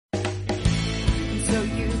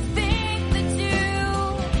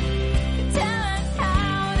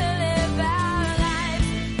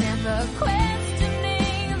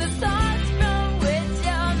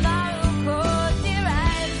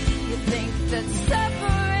planets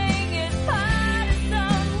suffering in part of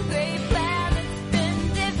some great plan that's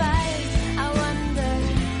been devised. I wonder,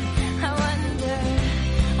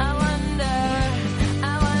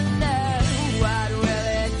 what will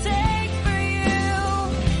it take for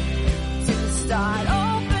you to start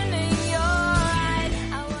opening your eyes?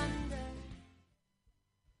 I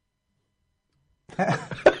wonder.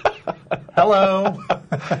 Hello.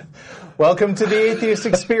 Welcome to the Atheist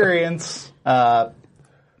Experience.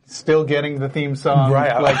 Still getting the theme song.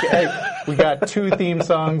 Right. Hey, we got 2 theme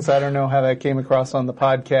songs. I don't know how that came across on the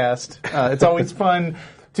podcast. It's always fun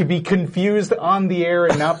to be confused on the air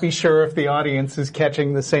and not be sure if the audience is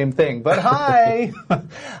catching the same thing. But hi,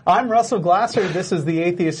 I'm Russell Glasser. This is the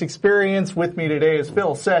Atheist Experience. With me today is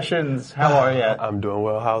Phil Sessions. How are you? I'm doing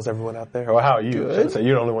well. How's everyone out there? Or how are you? Good. So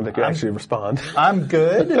you're the only one that can actually respond. I'm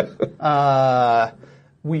good.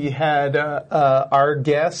 We had our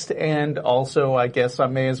guest, and also, I guess I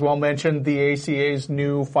may as well mention, the ACA's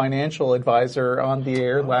new financial advisor on the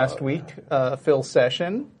air last week, Phil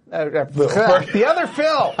Session. The other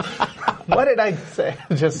Phil! What did I say?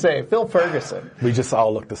 Just say Phil Ferguson. We just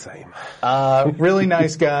all look the same. Really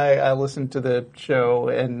nice guy. I listened to the show,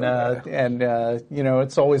 and you know,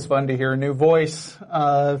 it's always fun to hear a new voice.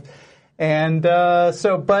 But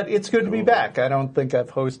it's good to be back. I don't think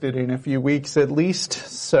I've hosted in a few weeks at least.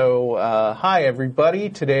 So, hi everybody.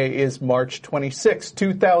 Today is March 26,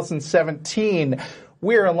 2017.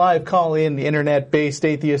 We're a live call-in, internet-based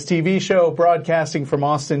atheist TV show broadcasting from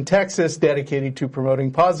Austin, Texas, dedicated to promoting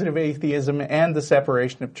positive atheism and the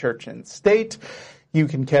separation of church and state. You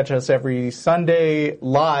can catch us every Sunday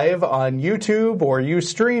live on YouTube or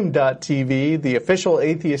Ustream.tv. The official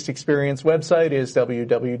Atheist Experience website is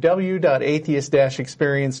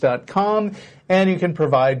www.atheist-experience.com, and you can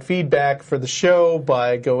provide feedback for the show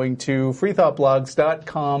by going to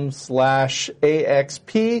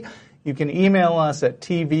freethoughtblogs.com/AXP. You can email us at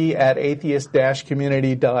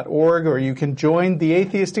tv@atheist-community.org, or you can join the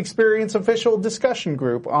Atheist Experience official discussion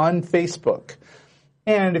group on Facebook.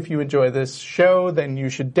 And if you enjoy this show, then you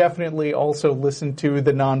should definitely also listen to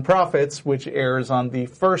The Nonprofits, which airs on the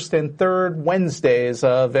first and third Wednesdays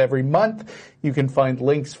of every month. You can find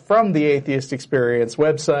links from the Atheist Experience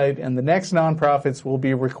website, and the next Nonprofits will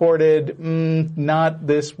be recorded, not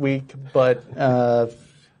this week, but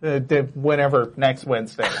whenever, next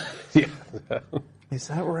Wednesday. Yeah. Is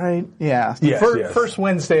that right? Yeah. Yes, yes. First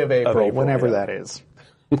Wednesday of April, whenever yeah. that is.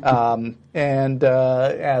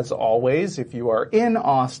 As always, if you are in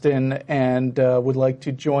Austin and would like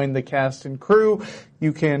to join the cast and crew,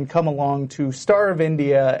 you can come along to Star of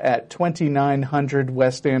India at 2900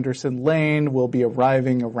 West Anderson Lane. We'll be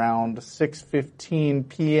arriving around 6:15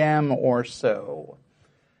 p.m. or so.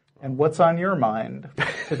 And what's on your mind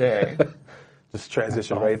today? Just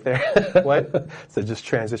transition right there. What? So just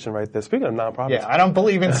transition right there. Speaking of nonprofits. Yeah, I don't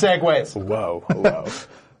believe in segues. Whoa.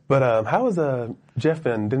 But how is Jeff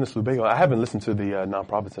and Dennis Lubago? I haven't listened to the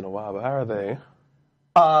nonprofits in a while, but how are they?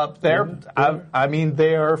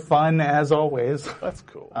 They are fun as always. That's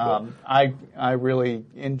cool. I really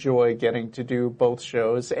enjoy getting to do both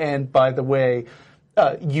shows. And by the way,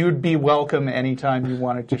 you'd be welcome anytime you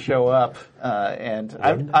wanted to show up. And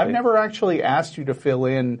I've never actually asked you to fill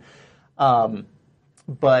in,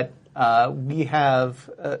 but we have,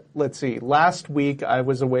 let's see, last week I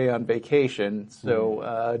was away on vacation,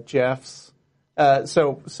 so Jeff's,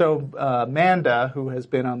 Amanda, who has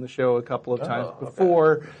been on the show a couple of times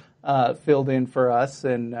before, filled in for us,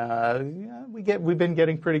 and we've been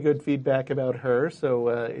getting pretty good feedback about her,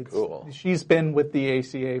 so cool. She's been with the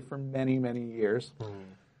ACA for many, many years.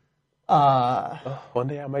 One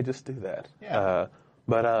day I might just do that. Yeah.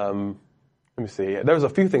 Let me see. There's a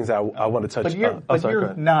few things I want to touch on. But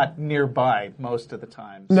you're not nearby most of the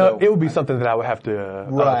time. No, it would be something that I would have to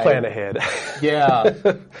plan ahead. Yeah.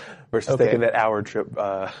 Versus taking that hour trip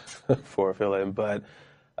for fill-in. But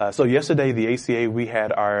so yesterday, the ACA, we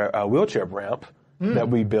had our wheelchair ramp that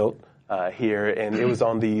we built here, and it was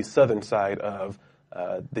on the southern side of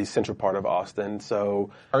the central part of Austin. So,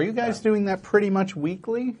 are you guys doing that pretty much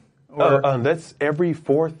weekly? That's every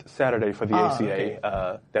fourth Saturday for the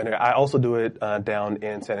ACA down there. I also do it down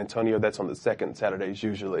in San Antonio. That's on the second Saturdays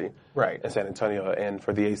usually. Right. In San Antonio, and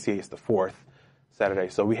for the ACA, it's the fourth Saturday.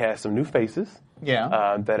 So we had some new faces.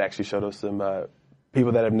 Yeah. That actually showed us some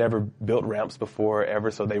people that have never built ramps before ever.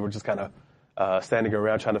 So they were just kind of standing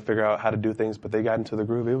around trying to figure out how to do things, but they got into the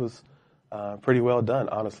groove. It was pretty well done,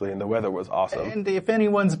 honestly, and the weather was awesome. And if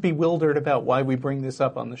anyone's bewildered about why we bring this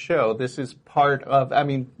up on the show, this is part of,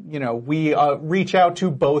 we reach out to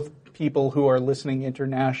both people who are listening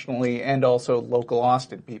internationally and also local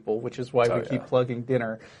Austin people, which is why we keep plugging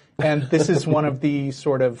dinner. And this is one of the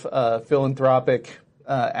sort of philanthropic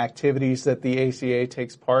activities that the ACA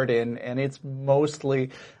takes part in, and it's mostly,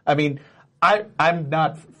 I mean, I'm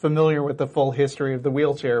not familiar with the full history of the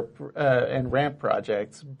wheelchair and ramp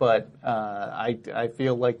projects, but I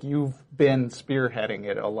feel like you've been spearheading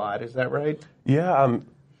it a lot. Is that right? Yeah,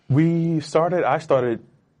 I started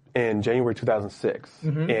in January 2006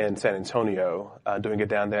 in San Antonio, doing it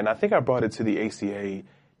down there. And I think I brought it to the ACA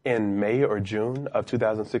in May or June of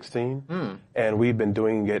 2016. And we've been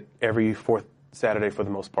doing it every fourth Saturday for the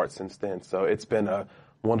most part since then. So it's been a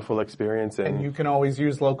wonderful experience. And you can always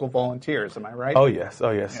use local volunteers, am I right? Oh, yes.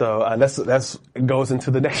 Yeah. So that's goes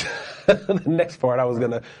into the next the next part I was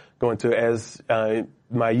going to go into. As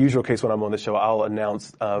my usual case when I'm on the show, I'll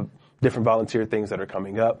announce different volunteer things that are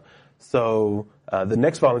coming up. So the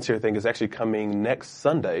next volunteer thing is actually coming next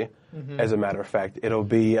Sunday, as a matter of fact. It'll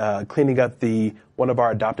be cleaning up one of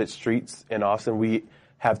our adopted streets in Austin. We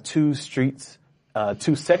have two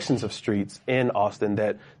sections of streets in Austin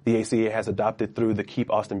that the ACA has adopted through the Keep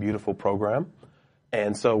Austin Beautiful program.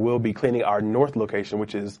 And so we'll be cleaning our north location,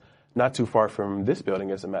 which is not too far from this building,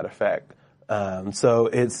 as a matter of fact. So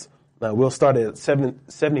we'll start at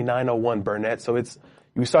 7901 Burnett. So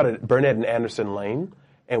we start at Burnett and Anderson Lane,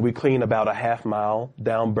 and we clean about a half mile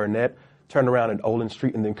down Burnett, turn around at Olin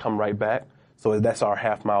Street, and then come right back. So that's our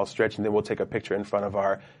half mile stretch, and then we'll take a picture in front of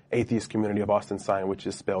our Atheist Community of Austin sign, which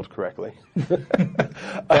is spelled correctly.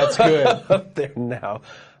 That's good. Up there now.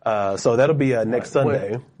 So that'll be next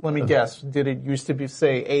Sunday. Let me guess. Did it used to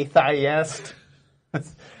say atheist?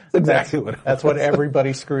 That's exactly what it was. That's what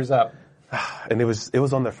everybody screws up. And it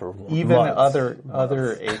was on there for even months.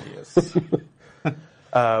 other atheists.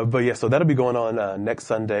 But yeah, so that'll be going on next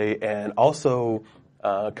Sunday, and also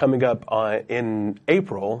coming up in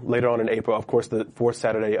April, later on in April, of course, the fourth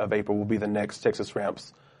Saturday of April will be the next Texas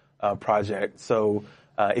Ramps project. So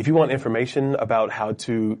if you want information about how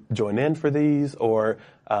to join in for these, or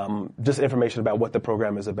just information about what the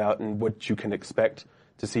program is about and what you can expect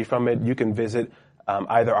to see from it, you can visit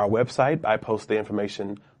either our website. I post the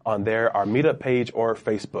information on there, our meetup page, or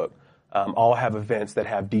Facebook. All have events that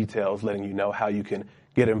have details letting you know how you can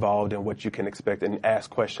get involved and what you can expect and ask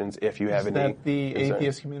questions if you have any. Is that the concern.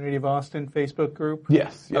 Atheist Community of Austin Facebook group?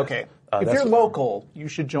 Yes. Okay. If you're local, you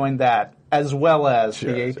should join that, as well as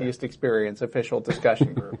the Atheist Experience official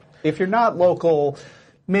discussion group. If you're not local,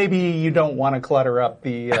 maybe you don't want to clutter up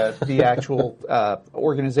the actual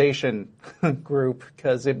organization group,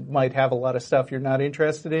 because it might have a lot of stuff you're not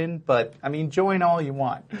interested in. But, I mean, join all you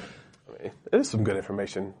want. There's some good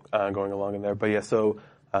information going along in there. But yeah, so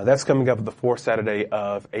that's coming up the fourth Saturday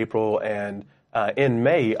of April. And in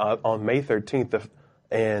May, on May 13th,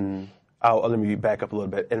 let me back up a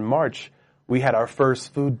little bit. In March, we had our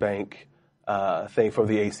first food bank thing for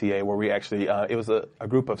the ACA, where we actually, it was a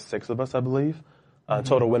group of 6 of us, I believe.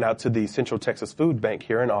 Total went out to the Central Texas Food Bank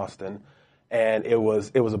here in Austin. And it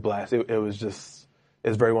was a blast. It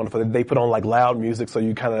was very wonderful. They put on like loud music, so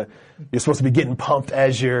you're supposed to be getting pumped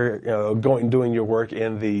as you're doing your work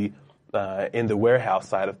in the warehouse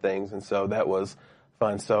side of things, and so that was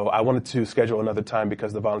fun. So I wanted to schedule another time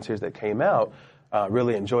because the volunteers that came out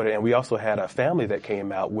really enjoyed it, and we also had a family that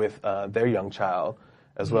came out with their young child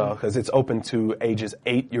as well, because it's open to ages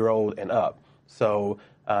 8-year-old and up. So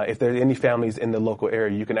if there are any families in the local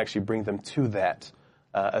area, you can actually bring them to that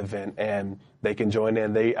event, and they can join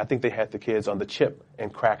in. I think they had the kids on the chip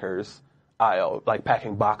and crackers aisle, like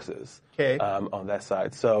packing boxes on that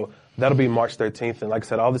side. So that'll be March 13th. And like I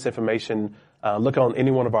said, all this information, look on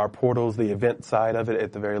any one of our portals, the event side of it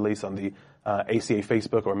at the very least, on the ACA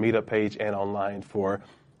Facebook or Meetup page, and online for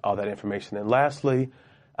all that information. And lastly,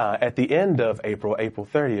 at the end of April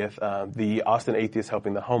 30th, the Austin Atheists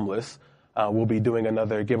Helping the Homeless will be doing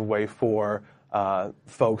another giveaway for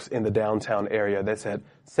folks in the downtown area. That's at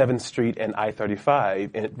 7th Street and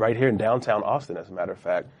I-35, right here in downtown Austin, as a matter of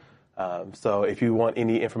fact. So if you want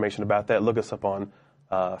any information about that, look us up on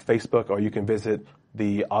Facebook, or you can visit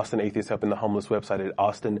the Austin Atheists Helping the Homeless website at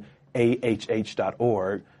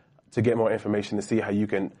austinahh.org to get more information to see how you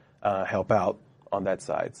can help out on that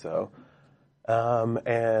side. So,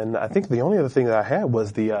 and I think the only other thing that I had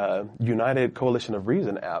was the United Coalition of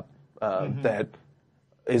Reason app that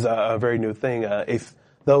is a very new thing. If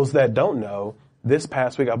those that don't know, this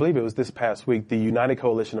past week, I believe it was this past week, the United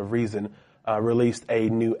Coalition of Reason released a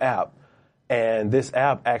new app. And this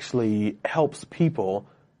app actually helps people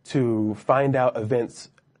to find out events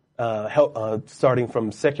starting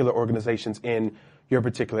from secular organizations in your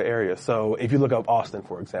particular area. So if you look up Austin,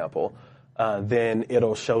 for example, then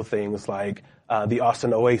it'll show things like the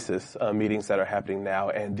Austin Oasis meetings that are happening now,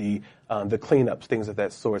 and the cleanups, things of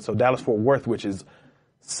that sort. So Dallas-Fort Worth, which is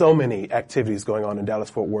so many activities going on in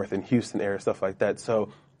Dallas-Fort Worth and Houston area, stuff like that. So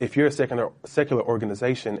if you're a secular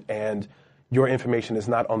organization and your information is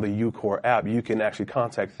not on the UCORE app, you can actually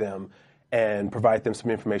contact them and provide them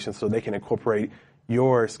some information so they can incorporate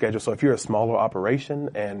your schedule. So if you're a smaller operation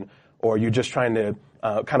or you're just trying to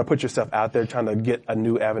kind of put yourself out there, trying to get a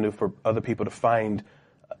new avenue for other people to find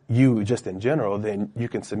you just in general, then you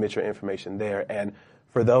can submit your information there. And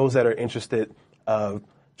for those that are interested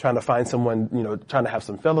trying to find someone, trying to have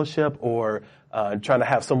some fellowship or trying to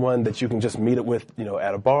have someone that you can just meet up with,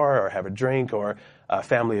 at a bar or have a drink or a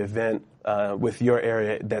family event with your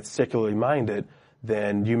area that's secularly minded,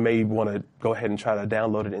 then you may want to go ahead and try to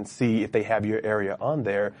download it and see if they have your area on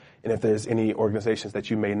there and if there's any organizations that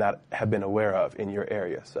you may not have been aware of in your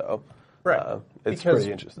area. So it's because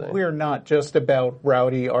pretty interesting. We're not just about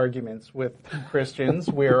rowdy arguments with Christians.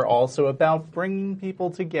 We're also about bringing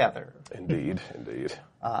people together. Indeed.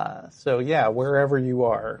 So, yeah, wherever you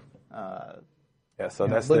are. So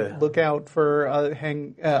that's look out for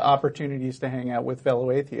opportunities to hang out with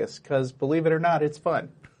fellow atheists, because believe it or not, it's fun.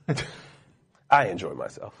 I enjoy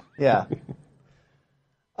myself. Yeah.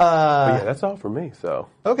 But yeah, that's all for me. So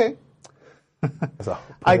okay. That's all.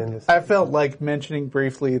 I felt like mentioning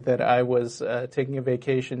briefly that I was taking a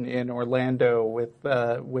vacation in Orlando with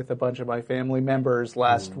a bunch of my family members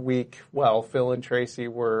last week while Phil and Tracy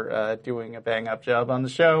were doing a bang up job on the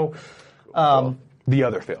show. The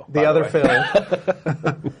other Phil.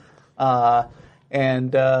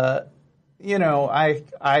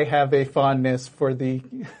 I have a fondness for the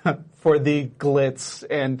glitz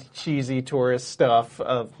and cheesy tourist stuff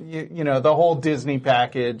of the whole Disney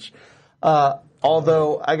package.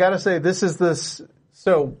 Although I gotta say,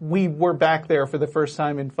 so we were back there for the first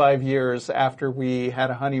time in 5 years after we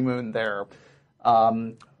had a honeymoon there,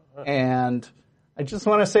 and I just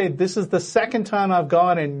want to say this is the second time I've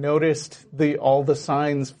gone and noticed all the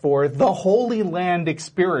signs for the Holy Land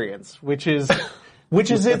Experience, which is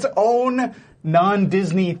its own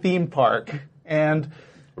non-Disney theme park. And,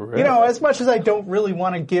 really? As much as I don't really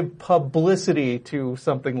want to give publicity to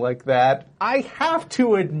something like that, I have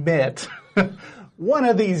to admit, one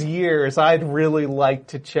of these years I'd really like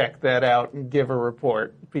to check that out and give a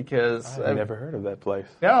report, because I've never heard of that place.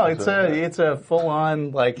 No, it's a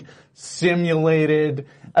full-on, simulated.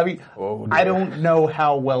 I mean, I don't know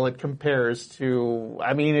how well it compares to.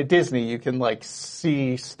 I mean, at Disney, you can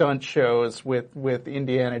see stunt shows with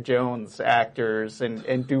Indiana Jones actors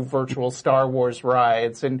and do virtual Star Wars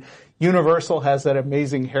rides, and Universal has that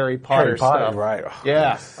amazing Harry Potter stuff. Right? Oh,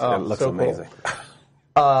 yeah, yes. It looks so amazing.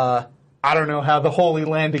 Cool. I don't know how the Holy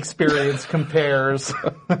Land Experience compares.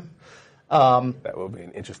 That will be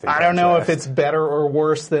an interesting. I don't know if it's better or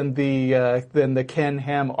worse than the Ken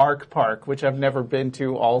Ham Ark Park, which I've never been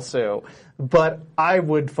to also. But I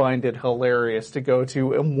would find it hilarious to go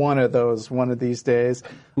to one of these days.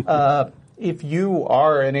 If you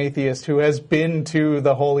are an atheist who has been to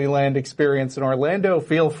the Holy Land Experience in Orlando,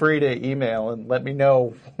 feel free to email and let me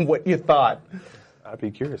know what you thought. I'd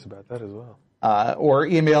be curious about that as well. Or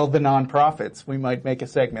email the nonprofits. We might make a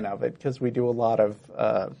segment of it because we do a lot of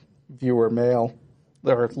viewer mail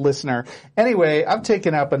or listener. Anyway, I've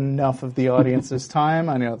taken up enough of the audience's time.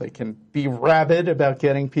 I know they can be rabid about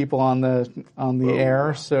getting people on the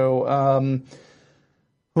air. So,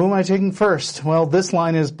 who am I taking first? Well, this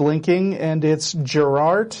line is blinking, and it's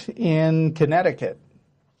Gerard in Connecticut.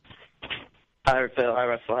 Hi, Phil. Hi,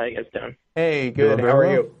 Russell. How you guys doing? Hey, good. How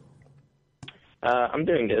are you? I'm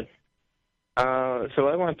doing good. So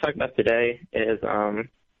what I want to talk about today is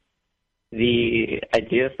the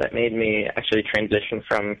ideas that made me actually transition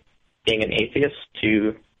from being an atheist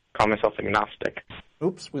to call myself agnostic.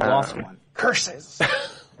 Oops, we lost one. Curses.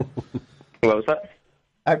 What was that?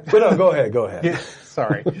 No, go ahead. Yeah,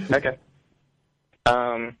 sorry. Okay.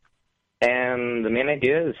 And the main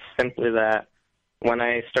idea is simply that when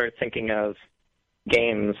I started thinking of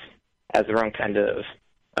games as their own kind of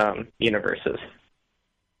universes,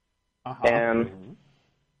 and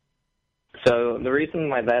so the reason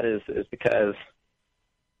why that is because,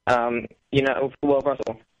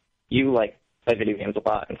 Russell, you play video games a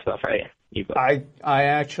lot and stuff, right? I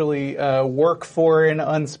actually work for an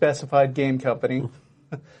unspecified game company,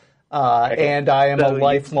 and I am a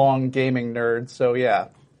lifelong gaming nerd. So yeah.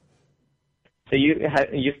 So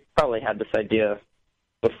you've probably had this idea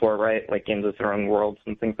before, right? Like games with their own worlds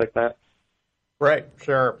and things like that. Right.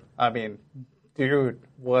 Sure. I mean, dude,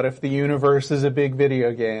 what if the universe is a big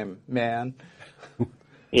video game, man?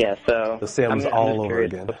 Yeah, so The Sims all over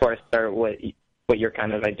again. Before I start, what your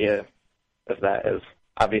kind of idea of that is?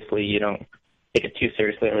 Obviously, you don't take it too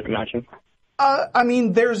seriously, I would imagine. I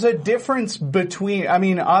mean, there's a difference between, I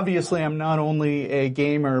mean, obviously I'm not only a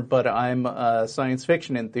gamer, but I'm a science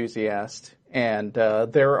fiction enthusiast. And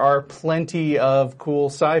there are plenty of cool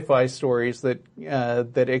sci-fi stories that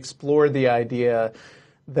that explore the idea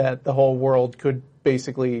that the whole world could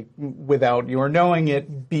basically, without your knowing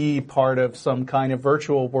it, be part of some kind of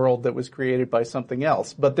virtual world that was created by something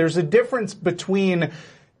else. But there's a difference between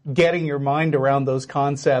getting your mind around those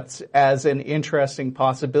concepts as an interesting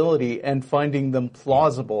possibility and finding them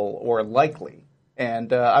plausible or likely.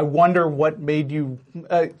 And I wonder what made you,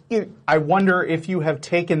 I wonder if you have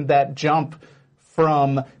taken that jump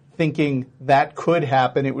from thinking that could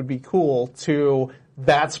happen, it would be cool, to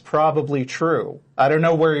that's probably true. I don't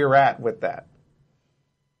know where you're at with that.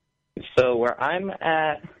 So where I'm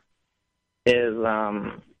at is,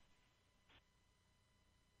 I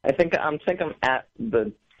think I'm at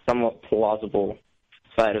the somewhat plausible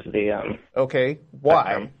side of the. Okay, why?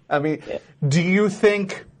 spectrum. I mean, Yeah. do you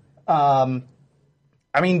think?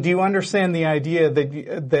 I mean, do you understand the idea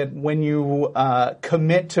that when you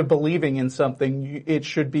commit to believing in something, it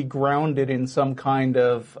should be grounded in some kind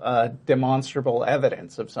of demonstrable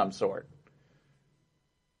evidence of some sort?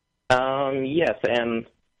 Yes, and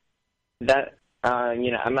that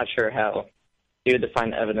I'm not sure how you would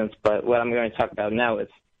define evidence, but what I'm going to talk about now is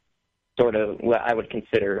sort of what I would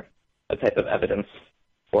consider a type of evidence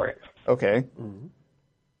for it. Okay.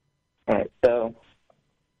 All right, so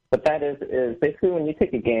what that is basically when you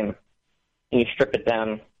take a game and you strip it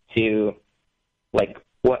down to like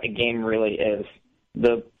what a game really is.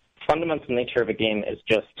 The fundamental nature of a game is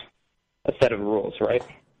just a set of rules, right?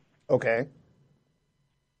 Okay.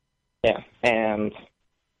 Yeah, and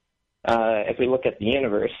if we look at the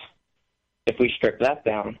universe, if we strip that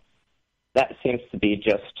down, that seems to be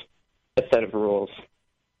just a set of rules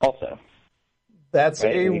also. That's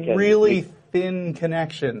Right, a because really thin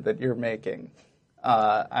connection that you're making.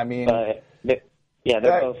 I mean, They're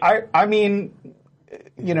both. I mean,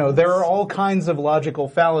 you know, there are all kinds of logical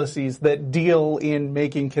fallacies that deal in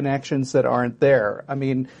making connections that aren't there. I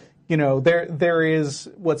mean, you know, there is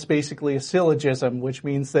what's basically a syllogism, which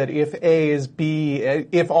means that if A is B,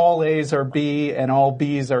 if all A's are B and all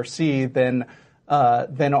B's are C, then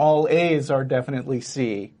all A's are definitely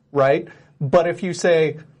C, right? But if you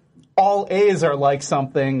say all A's are like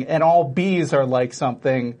something and all B's are like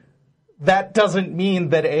something, that doesn't mean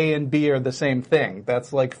that A and B are the same thing.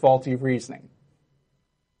 That's like faulty reasoning.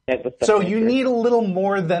 So you need a little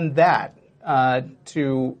more than that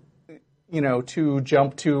to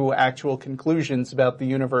jump to actual conclusions about the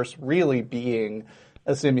universe really being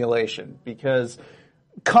a simulation. Because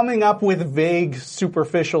coming up with vague,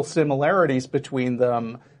 superficial similarities between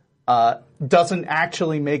them doesn't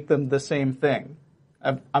actually make them the same thing.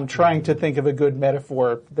 I'm trying to think of a good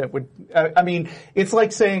metaphor that would... I mean, it's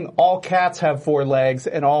like saying all cats have 4 legs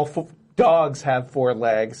and all dogs have 4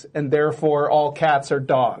 legs, and therefore all cats are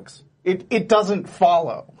dogs. It doesn't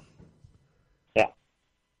follow. Yeah.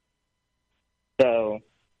 So,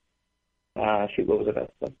 what was it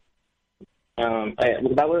about?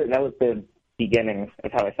 That was the beginning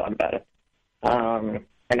of how I thought about it. And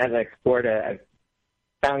as I explored it, I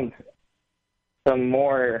found some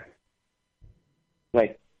more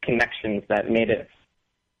connections that made it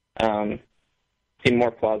seem more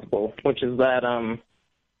plausible, which is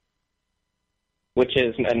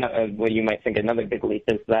what you might think another big leap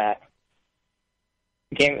is that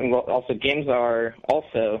games are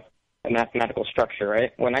also a mathematical structure,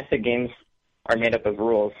 right? When I say games are made up of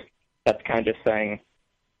rules, that's kind of just saying,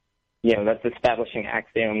 that's establishing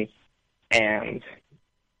axioms and,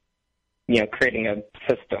 creating a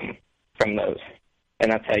system from those.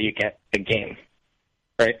 And that's how you get the game,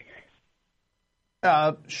 right?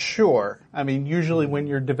 Sure. I mean, usually when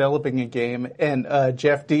you're developing a game, and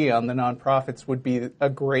Jeff D on the Nonprofits would be a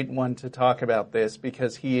great one to talk about this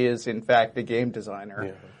because he is, in fact, a game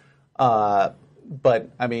designer. Yeah. But,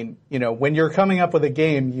 I mean, when you're coming up with a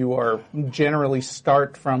game, you are generally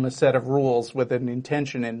start from a set of rules with an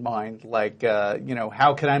intention in mind, like,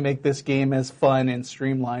 how can I make this game as fun and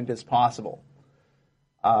streamlined as possible?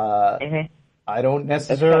 I don't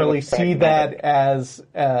necessarily see that as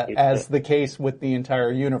the case with the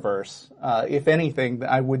entire universe. If anything,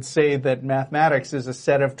 I would say that mathematics is a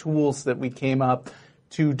set of tools that we came up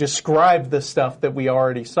to describe the stuff that we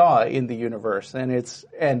already saw in the universe,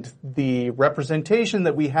 and the representation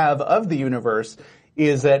that we have of the universe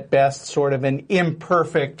is at best sort of an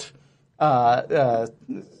imperfect,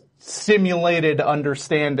 simulated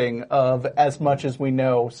understanding of as much as we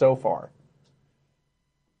know so far.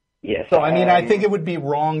 Yes. So, I mean, I think it would be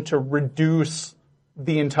wrong to reduce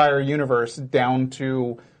the entire universe down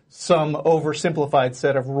to some oversimplified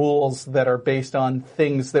set of rules that are based on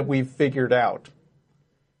things that we've figured out.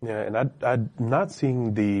 Yeah, and I'm not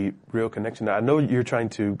seeing the real connection. I know you're trying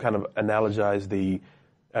to kind of analogize the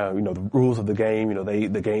the rules of the game.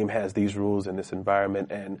 The game has these rules in this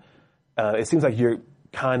environment, and it seems like you're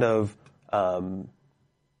kind of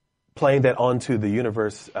playing that onto the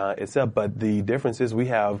universe itself. But the difference is we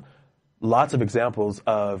have lots of examples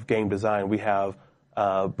of game design. We have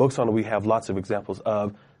books on it. We have lots of examples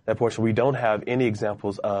of that portion. We don't have any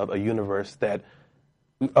examples of a universe that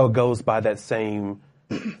goes by that same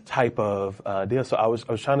type of deal. So I was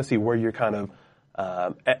trying to see where you're kind of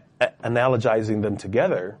analogizing them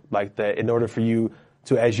together like that in order for you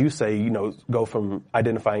to, as you say, go from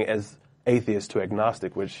identifying as atheist to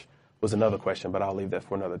agnostic, which was another question, but I'll leave that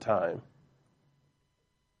for another time.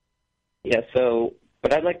 Yeah, so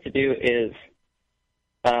what I'd like to do is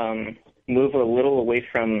move a little away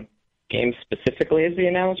from games specifically as the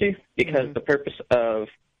analogy, because the purpose of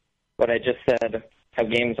what I just said, how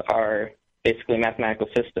games are basically a mathematical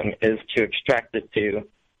system, is to extract it to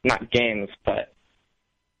not games, but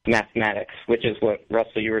mathematics, which is what,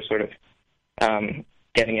 Russell, you were sort of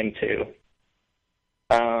getting into.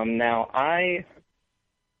 Now, I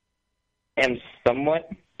am somewhat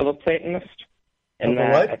of a Platonist in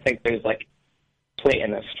that what? I think there's,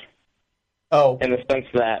 Platonist. Oh, In the sense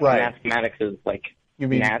that right. mathematics is, You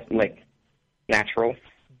mean- natural.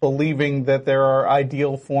 believing that there are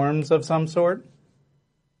ideal forms of some sort?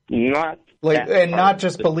 Not And not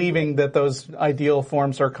just believing that those ideal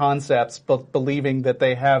forms are concepts, but believing that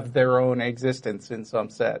they have their own existence in some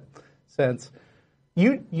sense.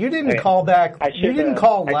 You didn't Okay. call that. I should, You didn't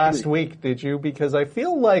call I last should- week, did you? Because I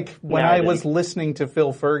feel like when No, I I was didn't. listening to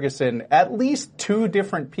Phil Ferguson, at least 2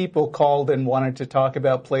 different people called and wanted to talk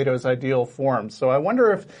about Plato's ideal forms. So I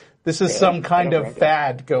wonder if this is some kind of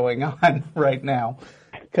fad going on right now.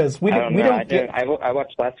 Because we I don't, don't know. get. I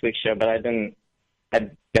watched last week's show, but I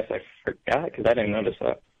guess I forgot because I didn't notice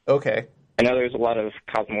that. Okay. I know there's a lot of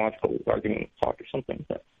cosmological argument talk or something,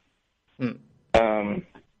 but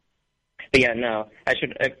but yeah, no. I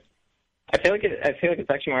feel like it's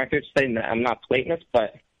actually more accurate to say that I'm not Platonist,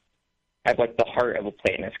 but I have the heart of a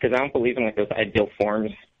Platonist because I don't believe in those ideal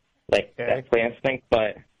forms that Platonists think,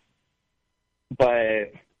 but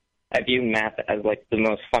I view math as the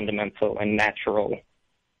most fundamental and natural,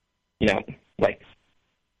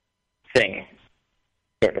 thing,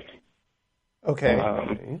 sort of. Okay.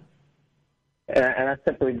 And that's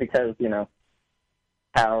simply because,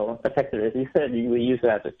 how effective it is. You said we use it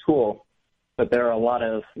as a tool, but there are a lot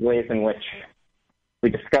of ways in which we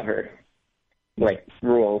discover,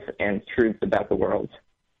 rules and truths about the world.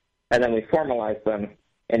 And then we formalize them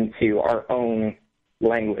into our own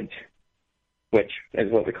language, which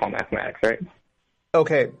is what we call mathematics, right?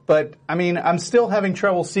 Okay, but I mean, I'm still having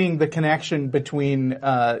trouble seeing the connection between,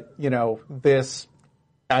 this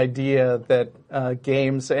idea that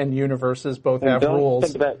games and universes both have Don't rules.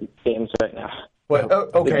 think about games right now. What? Oh,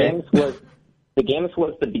 okay. The games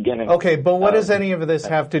was the beginning. Okay, but what does any of this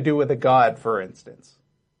have to do with a god, for instance?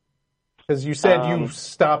 Because you said you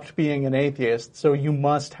stopped being an atheist, so you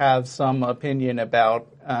must have some opinion about,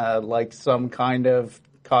 some kind of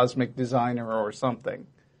cosmic designer or something.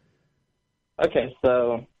 Okay,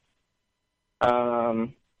 so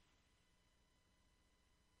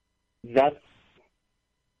that's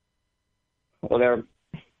there are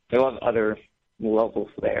a lot of other levels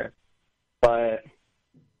there, but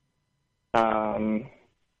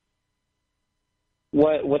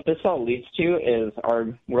what this all leads to is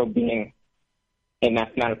our world being a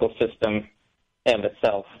mathematical system in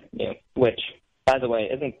itself, which, by the way,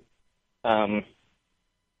 isn't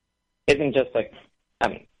just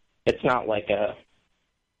it's not like a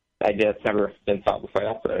idea that's never been thought before.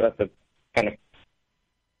 That's a kind of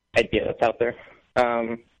idea that's out there.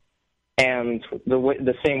 And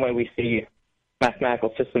the same way we see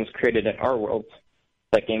mathematical systems created in our world,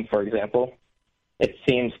 like game, for example, it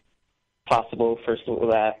seems possible, first of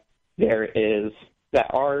all, that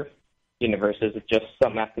our universe is just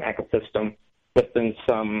some mathematical system within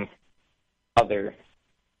some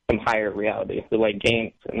higher reality, the way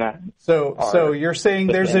games and that. So you're saying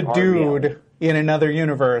there's a within our dude reality. in another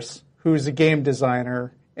universe who's a game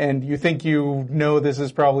designer, and you think this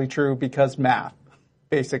is probably true because math,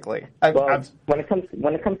 basically. When it comes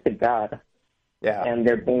to God, yeah. and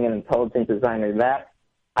there being an intelligent designer, that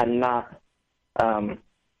I'm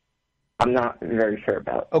not very sure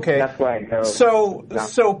about. Okay. That's why I go.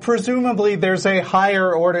 So presumably there's a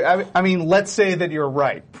higher order. I mean, let's say that you're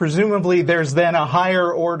right. Presumably there's then a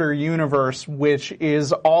higher order universe which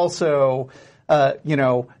is also,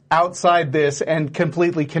 outside this and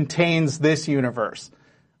completely contains this universe.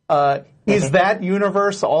 Is that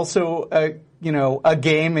universe also a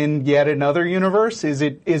game in yet another universe? Is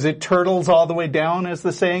it turtles all the way down, as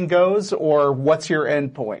the saying goes, or what's your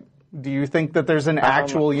end point? Do you think that there's an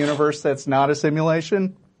actual universe that's not a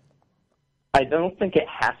simulation? I don't think it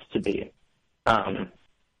has to be.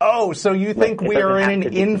 So you think Like, we it are doesn't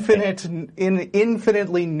in have to an be.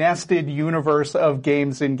 infinitely nested universe of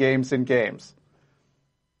games and games and games?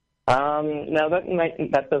 No,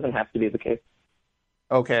 that doesn't have to be the case.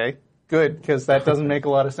 Okay, good, because that doesn't make a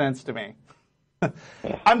lot of sense to me.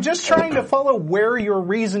 I'm just trying to follow where your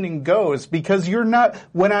reasoning goes, because you're not,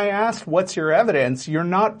 when I asked what's your evidence, you're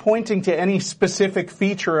not pointing to any specific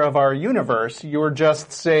feature of our universe. You're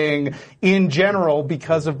just saying, in general,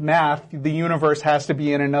 because of math, the universe has to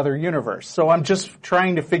be in another universe. So I'm just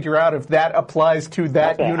trying to figure out if that applies to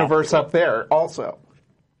that Okay, universe up there also.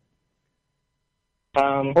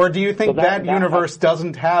 Or do you think well, that universe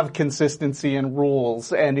doesn't have consistency and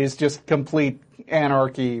rules and is just complete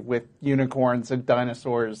anarchy with unicorns and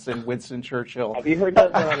dinosaurs and Winston Churchill? Have you heard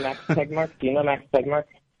of Max Tegmark? Do you know Max Tegmark?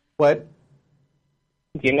 What?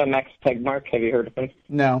 Do you know Max Tegmark? Have you heard of him?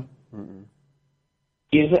 No.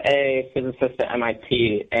 He's a physicist at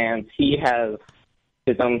MIT, and he has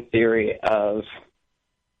his own theory of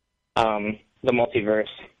the multiverse.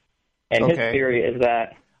 And his Okay. theory is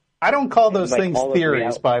that I don't call those like things all of theories,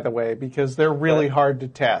 reality. by the way, because they're really hard to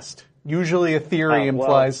test. Usually a theory well,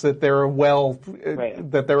 implies that they're a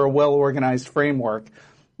Right. that they're a well-organized framework,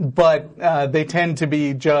 but they tend to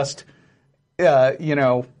be just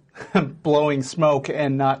blowing smoke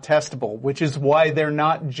and not testable, which is why they're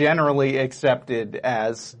not generally accepted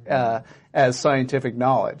as scientific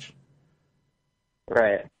knowledge.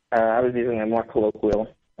 right. I was using a more colloquial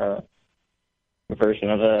version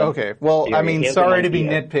of it. Okay. Well, theory. I mean, He has sorry an to be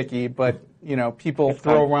idea. nitpicky, but people It's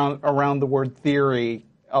throw fine. around the word theory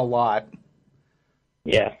a lot.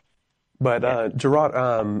 Yeah. But Gerard,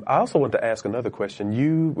 I also want to ask another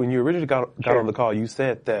question. When you originally got Sure. on the call, you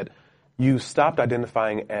said that you stopped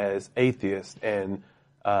identifying as atheist and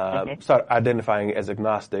started identifying as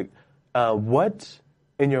agnostic. What,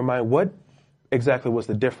 in your mind, what exactly was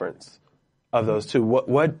the difference of those two?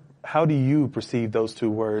 How do you perceive those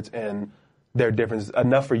two words and their difference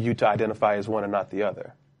enough for you to identify as one and not the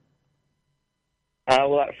other?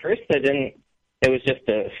 Well, at first I didn't. It was just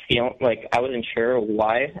a feel. Like I wasn't sure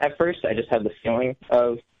why at first. I just had the feeling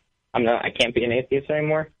of I can't be an atheist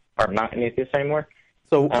anymore, or I'm not an atheist anymore.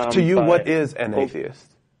 So to you, but- what is an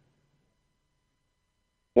atheist?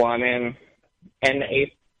 Well, I mean,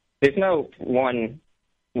 there's no one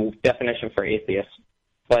definition for atheist,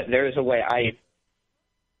 but there's a way I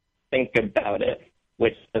think about it,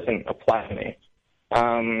 which doesn't apply to me.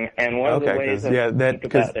 And one of the Okay, ways 'cause, I yeah, think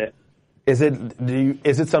about it. Is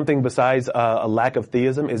it something besides a lack of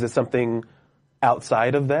theism? Is it something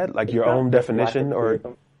outside of that, like your not own just lack of definition? Or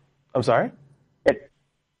theism. I'm sorry.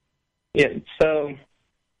 So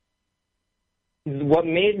what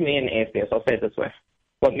made me an atheist, I'll say it this way.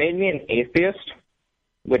 What made me an atheist,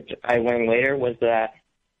 which I learned later, was that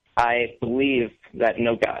I believed that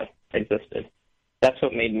no God existed. That's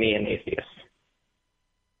what made me an atheist.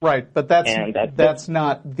 Right, but And that's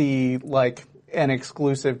not the an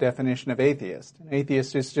exclusive definition of atheist. An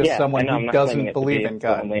atheist is just someone I know, I'm who not claiming doesn't it to believe be in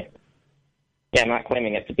God. only- Yeah, I'm not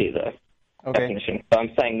claiming it to be the Okay. definition, but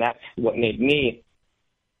I'm saying that's what made me.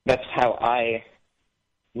 That's how I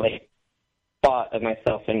thought of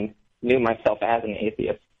myself and knew myself as an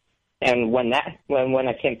atheist. And when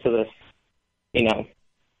I came to this,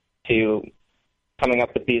 to coming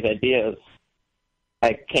up with these ideas,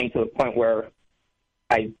 I came to a point where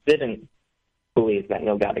I didn't believe that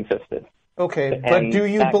no God existed. Okay, but And do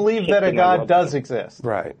you that believe that a shifted my God worldview. does exist?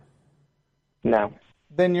 Right. No.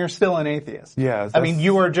 Then you're still an atheist. Yeah, I mean,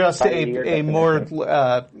 you are just By your a more,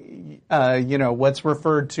 definition. what's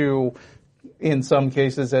referred to in some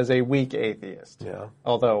cases as a weak atheist. Yeah.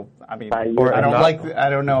 Although, I mean, By your I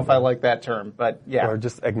definition. don't know if I like that term, but yeah. Or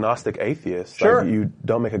just agnostic atheist. Sure. Like you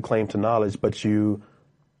don't make a claim to knowledge, but you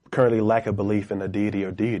currently lack a belief in a deity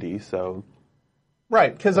or deity. So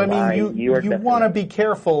Right, because I By mean, you your want to definition. be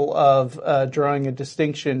careful of drawing a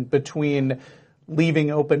distinction between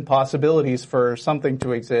leaving open possibilities for something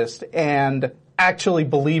to exist and actually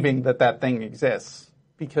believing that that thing exists,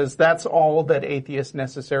 because that's all that atheist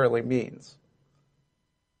necessarily means.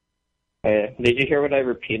 Did you hear what I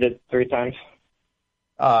repeated 3 times?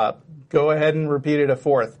 Go ahead and repeat it a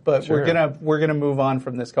fourth, but Sure. we're gonna move on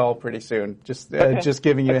from this call pretty soon. Just Okay. just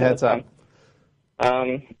giving you a Okay, heads up.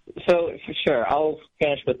 that's So sure, I'll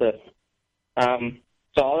finish with this.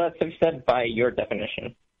 So all that's said by your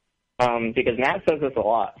definition, because Matt says this a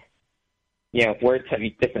lot. Words have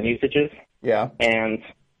different usages, Yeah. and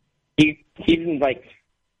he's like,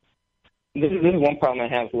 this is one problem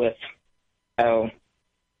I have with how,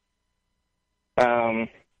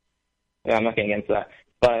 yeah, I'm not getting into that,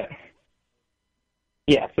 but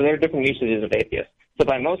yeah, so there are different usages of atheist. So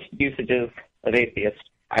by most usages of atheist,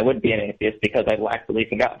 I would be an atheist because I lack belief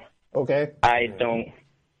in God. Okay. I don't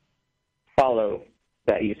follow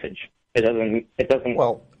that usage. It doesn't.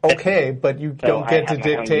 Well, okay, but you don't get to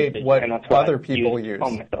dictate what other people use.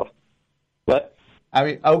 What? I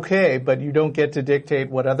mean, okay, but you don't get to dictate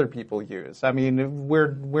what other people use. I mean,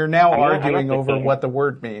 we're now arguing over what the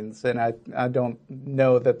word means, and I don't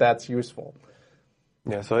know that that's useful.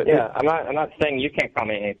 Yeah. I'm not saying you can't call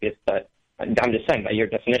me an atheist, but I'm just saying by your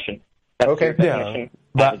definition. That's Okay. Your definition.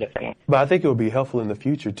 Yeah. A different one. But I think it would be helpful in the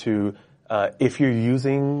future to, if you're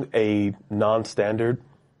using a non-standard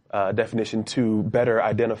definition, to better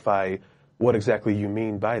identify what exactly you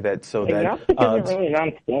mean by that, so that agnostic isn't really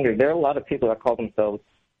non-standard. There are a lot of people that call themselves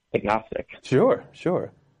agnostic. Sure.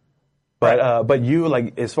 But you,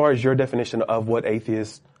 like, as far as your definition of what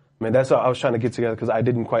atheist, I mean, that's what I was trying to get together, because I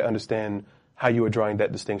didn't quite understand how you were drawing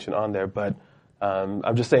that distinction on there. But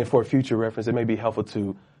I'm just saying, for future reference, it may be helpful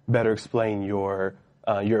to better explain your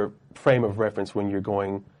frame of reference when you're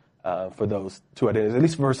going for those two identities, at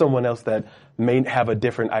least for someone else that may have a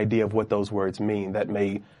different idea of what those words mean. That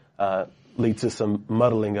may lead to some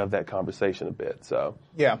muddling of that conversation a bit. So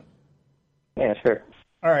Yeah. Yeah, sure.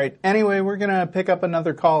 All right. Anyway, we're going to pick up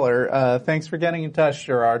another caller. Thanks for getting in touch,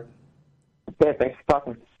 Gerard. Okay, thanks for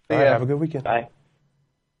talking. all right, have a good weekend. Bye.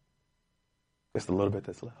 Just a little bit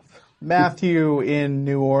that's left. Matthew in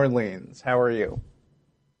New Orleans. How are you?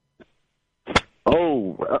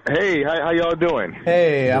 Oh, hey, how y'all doing?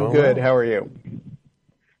 Hey, I'm good. How are you?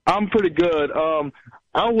 I'm pretty good.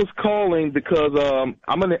 I was calling because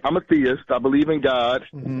I'm a theist. I believe in God,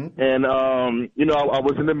 and I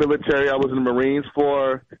was in the military. I was in the Marines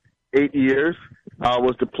for 8 years. I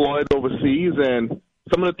was deployed overseas, and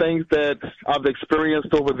some of the things that I've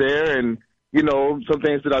experienced over there, and some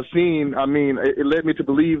things that I've seen. I mean, it led me to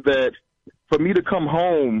believe that for me to come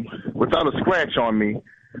home without a scratch on me,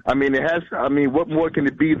 I mean, what more can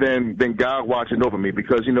it be than God watching over me?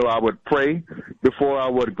 Because, I would pray before I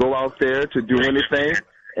would go out there to do anything.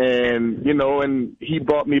 And, and he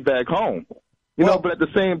brought me back home. But at the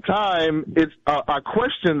same time, I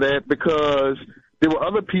question that because there were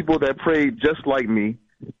other people that prayed just like me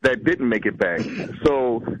that didn't make it back.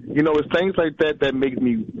 So, it's things like that make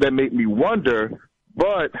me wonder.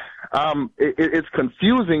 But it's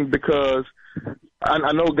confusing because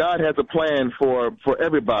I know God has a plan for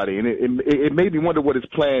everybody, and it made me wonder what his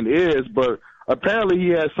plan is, but apparently he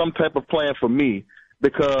has some type of plan for me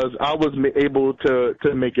because I was able to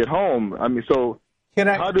make it home. I mean, so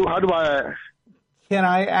how do I... Can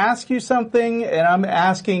I ask you something? And I'm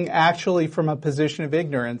asking actually from a position of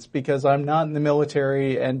ignorance because I'm not in the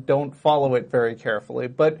military and don't follow it very carefully.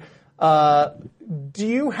 But do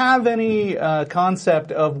you have any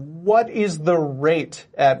concept of what is the rate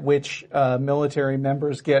at which military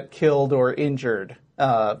members get killed or injured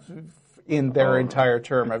in their entire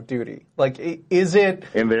term of duty? Like, is it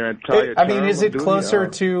in their entire? I mean, is it closer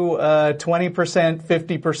to 20%,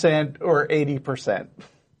 50%, or 80%?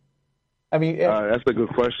 I mean, that's a good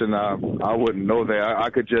question. I wouldn't know that. I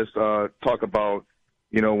could just talk about,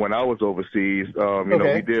 when I was overseas.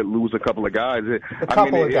 We did lose a couple of guys. A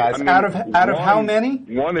couple of guys. Out of how many?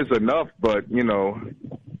 One is enough, but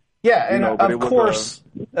Yeah, and of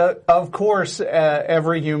course,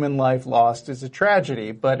 every human life lost is a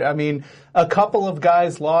tragedy. But I mean, a couple of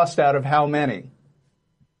guys lost out of how many?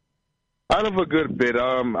 Out of a good bit.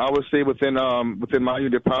 I would say within my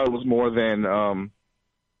unit, probably was more than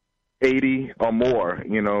 80 or more,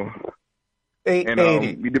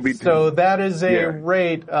 80. So that is a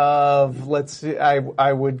rate of, let's see,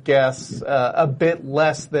 I would guess a bit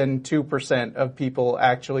less than 2% of people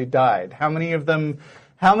actually died. How many of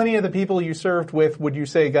the people you served with would you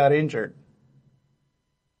say got injured?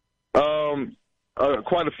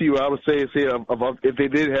 Quite a few. I would say if they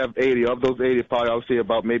did have 80, of those 80, probably I would say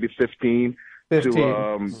about maybe 15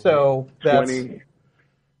 to so that's 20.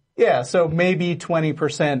 Yeah, so maybe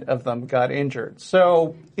 20% of them got injured.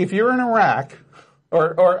 So if you're in Iraq,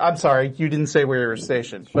 or I'm sorry, you didn't say where you were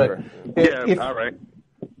stationed. But all right.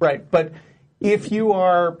 Right, but if you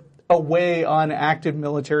are away on active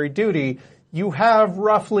military duty, you have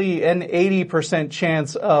roughly an 80%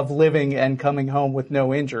 chance of living and coming home with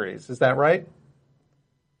no injuries. Is that right?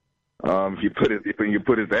 If you put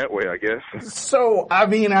it that way, I guess. So, I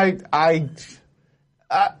mean, I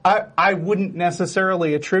wouldn't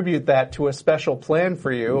necessarily attribute that to a special plan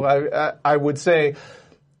for you. I would say,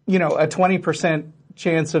 a 20%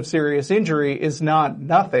 chance of serious injury is not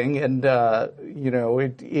nothing, and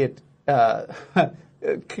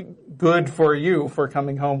good for you for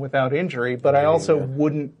coming home without injury. But I also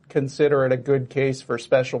wouldn't consider it a good case for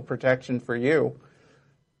special protection for you.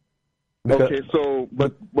 Okay, so,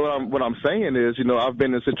 but what I'm saying is, I've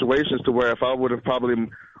been in situations to where if I would have probably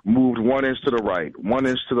moved 1 inch to the right, 1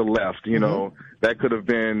 inch to the left, that could have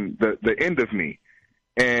been the end of me.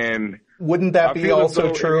 And wouldn't that be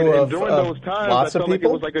also true of during those times, lots I of felt like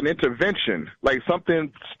people? it was like an intervention, like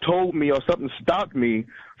something told me or something stopped me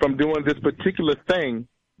from doing this particular thing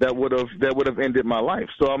that would have ended my life.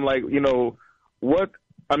 So I'm like, what?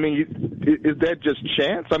 I mean, is that just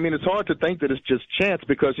chance? I mean, it's hard to think that it's just chance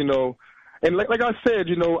because and like I said,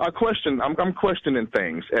 I'm questioning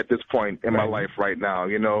things at this point in my life right now,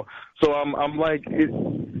 So I'm like,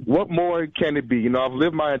 what more can it be? I've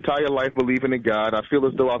lived my entire life believing in God. I feel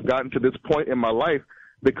as though I've gotten to this point in my life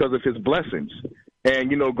because of His blessings. And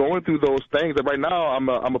going through those things. And right now, I'm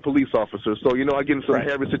a police officer, so I get in some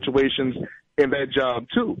heavy situations in that job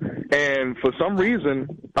too. And for some reason,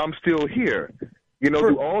 I'm still here.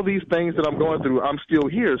 Through all these things that I'm going through, I'm still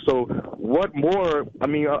here. So what more? I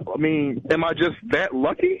mean, am I just that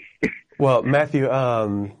lucky? Well, Matthew,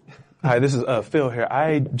 hi, this is Phil here.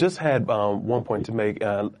 I just had one point to make.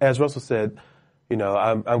 As Russell said,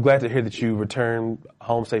 I'm glad to hear that you returned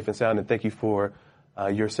home safe and sound, and thank you for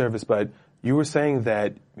your service. But you were saying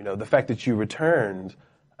that, the fact that you returned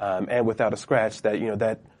and without a scratch, that,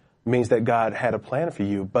 that means that God had a plan for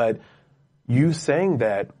you. But you saying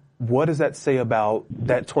that, what does that say about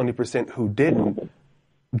that 20% who didn't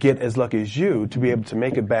get as lucky as you to be able to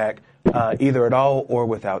make it back either at all or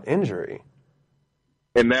without injury?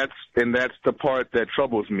 And that's the part that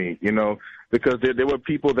troubles me, because there were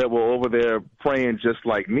people that were over there praying just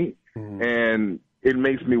like me. Mm-hmm. And it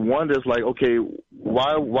makes me wonder, it's like, okay,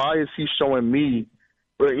 why is He showing me,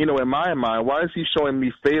 in my mind, why is He showing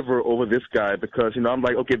me favor over this guy? Because, I'm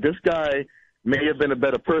like, okay, this guy may have been a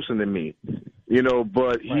better person than me,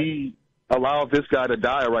 but He allowed this guy to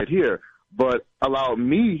die right here, but allowed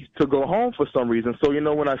me to go home for some reason. So,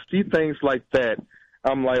 when I see things like that,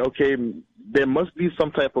 I'm like, okay, there must be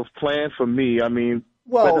some type of plan for me. I mean,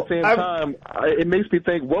 but at the same time, it makes me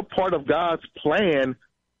think, what part of God's plan,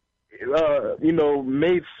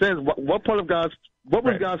 made sense? What part of what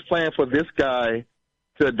was God's plan for this guy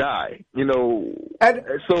to die?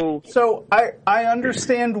 So I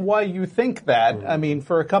understand why you think that. I mean,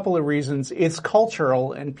 for a couple of reasons. It's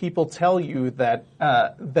cultural, and people tell you that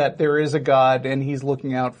that there is a God and He's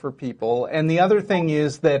looking out for people. And the other thing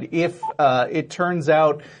is that if it turns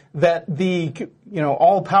out that the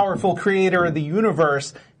all-powerful Creator of the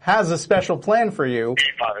universe has a special plan for you,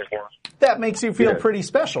 that makes you feel pretty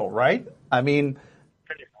special, right? I mean.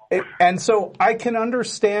 And so I can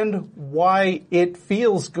understand why it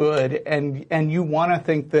feels good and you want to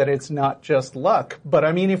think that it's not just luck. But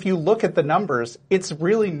I mean, if you look at the numbers, it's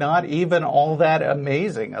really not even all that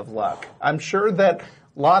amazing of luck. I'm sure that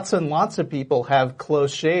lots and lots of people have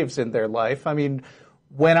close shaves in their life. I mean,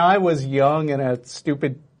 when I was young and a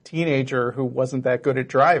stupid teenager who wasn't that good at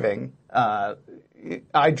driving,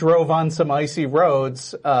 I drove on some icy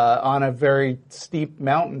roads on a very steep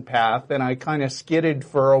mountain path, and I kind of skidded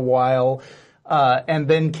for a while and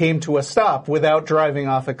then came to a stop without driving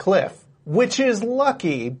off a cliff, which is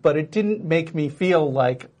lucky, but it didn't make me feel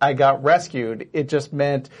like I got rescued. It just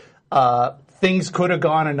meant things could have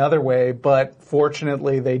gone another way, but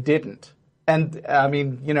fortunately they didn't. And, I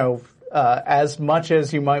mean, as much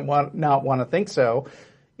as you might not want to think so,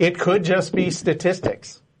 it could just be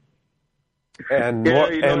statistics. And I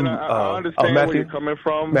understand where you're coming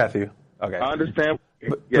from. Matthew, okay. I understand.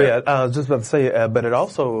 But I was just about to say, but it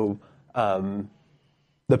also,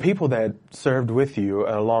 the people that served with you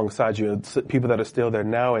and alongside you, people that are still there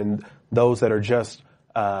now and those that are just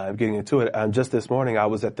getting into it. Just this morning, I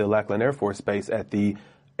was at the Lackland Air Force Base at the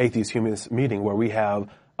Atheist Humanist meeting where we have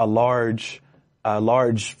a large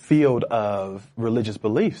field of religious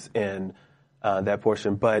beliefs in that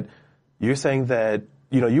portion. But you're saying that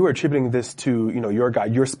you were attributing this to, your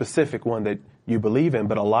God, your specific one that you believe in,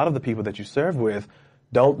 but a lot of the people that you serve with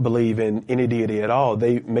don't believe in any deity at all.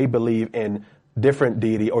 They may believe in different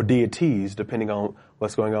deity or deities, depending on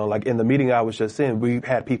what's going on. Like in the meeting I was just in, we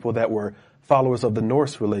had people that were followers of the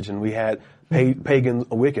Norse religion. We had pagan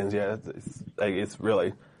Wiccans. Yeah, it's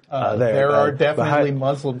really there. There are definitely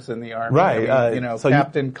Muslims in the army. Right. I mean, so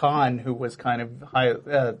Captain Khan, who was kind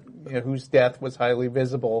of whose death was highly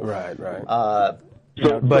visible. Right.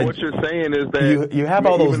 So what you're saying is that you have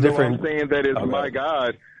all those different. I'm saying that it's my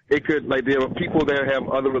God. It could, like, there are people that have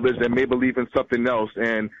other religions that may believe in something else,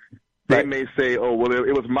 and they may say, "Oh, well,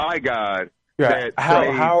 it was my God Right. that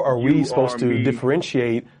say How are we you supposed are to me.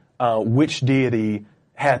 differentiate which deity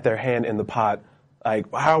had their hand in the pot?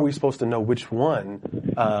 Like, how are we supposed to know which one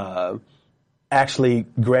actually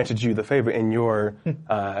granted you the favor in your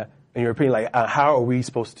opinion? Like, how are we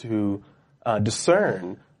supposed to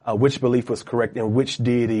discern which belief was correct and which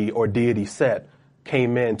deity or deity set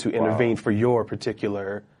came in to intervene for your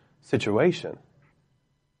particular situation?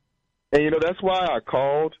 And that's why I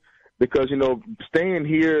called, because staying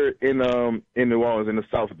here in New Orleans, in the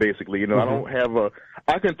South, basically, I don't have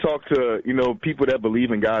I can talk to people that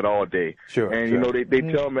believe in God all day. Sure. And sure. they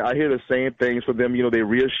tell me, I hear the same things from them. They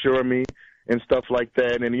reassure me and stuff like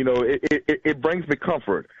that. And it brings me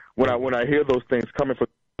comfort when I hear those things coming from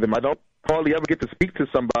them. I don't hardly ever get to speak to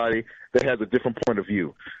somebody that has a different point of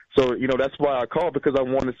view. So that's why I called, because I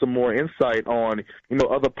wanted some more insight on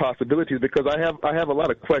other possibilities, because I have a lot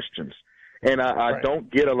of questions. And I don't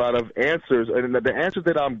get a lot of answers, and the answers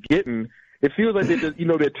that I'm getting, it feels like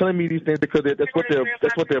they're telling me these things because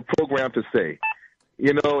that's what they're programmed to say,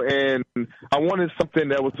 And I wanted something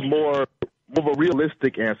that was more of a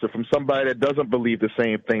realistic answer from somebody that doesn't believe the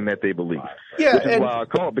same thing that they believe. Yeah, which is why I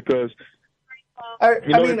called, because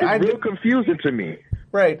it's real confusing to me.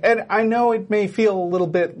 Right. And I know it may feel a little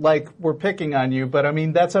bit like we're picking on you, but I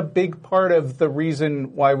mean, that's a big part of the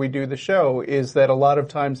reason why we do the show, is that a lot of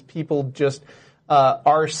times people just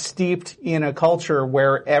are steeped in a culture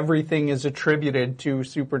where everything is attributed to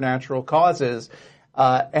supernatural causes,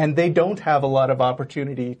 and they don't have a lot of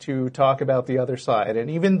opportunity to talk about the other side. And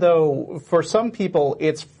even though for some people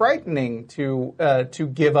it's frightening to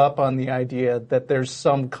give up on the idea that there's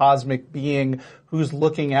some cosmic being who's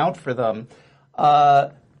looking out for them,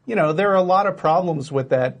 there are a lot of problems with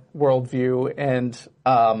that worldview, and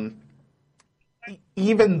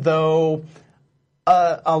even though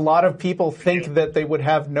a lot of people think that they would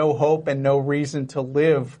have no hope and no reason to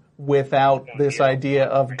live without this idea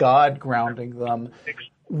of God grounding them,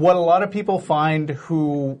 what a lot of people find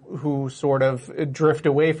who sort of drift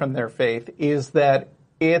away from their faith is that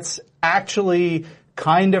it's actually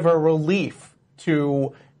kind of a relief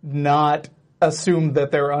to not assume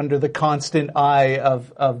that they're under the constant eye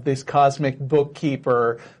of this cosmic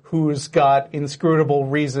bookkeeper who's got inscrutable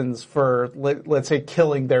reasons for, let's say,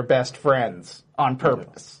 killing their best friends on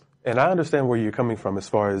purpose. And I understand where you're coming from as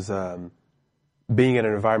far as being in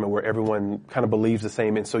an environment where everyone kind of believes the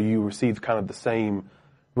same, and so you receive kind of the same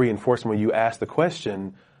reinforcement when you ask the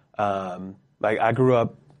question. Like I grew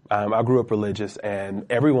up religious, and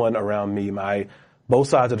everyone around me, both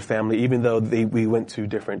sides of the family, even though we went to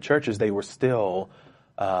different churches, they were still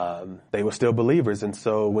believers. And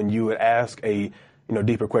so when you would ask a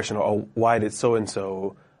deeper question, or why did so and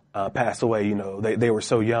so pass away? They were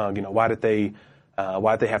so young. Why did they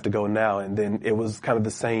have to go now? And then it was kind of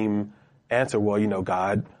the same answer. Well,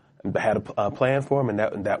 God had a plan for them,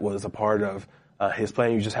 and that was a part of His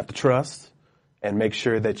plan. You just have to trust and make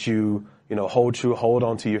sure that you hold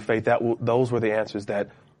on to your faith. Those were the answers that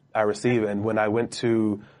I received. And when I went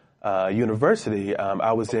to university,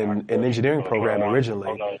 I was in an engineering program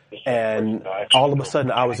originally, and all of a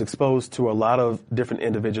sudden I was exposed to a lot of different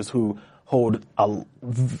individuals who hold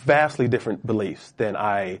vastly different beliefs than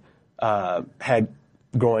I had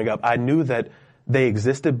growing up. I knew that they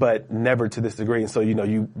existed, but never to this degree. And so,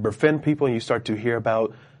 you befriend people and you start to hear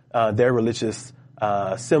about their religious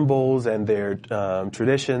symbols and their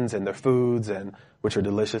traditions and their foods, and which are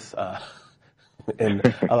delicious. In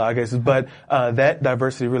a lot of cases, but that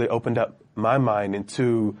diversity really opened up my mind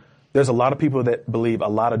into, there's a lot of people that believe a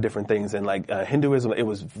lot of different things, and like Hinduism, it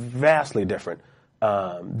was vastly different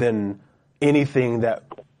than anything that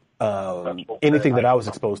I was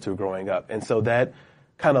exposed to growing up, and so that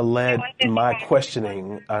kind of led my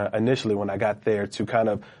questioning initially when I got there to kind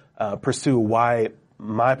of pursue why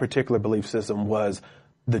my particular belief system was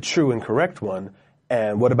the true and correct one,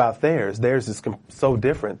 and what about theirs? Theirs is so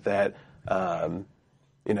different that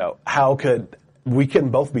how could we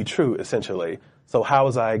couldn't both be true, essentially. So how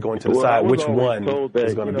was I going to decide which one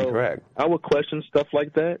is going to be correct? I would question stuff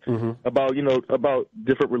like that about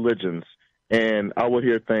different religions, and I would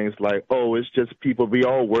hear things like, "Oh, it's just people. We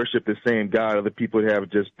all worship the same God. Other people have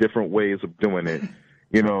just different ways of doing it."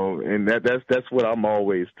 And that's what I'm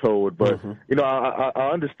always told. But I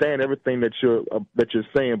understand everything that you're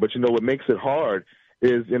saying. But what makes it hard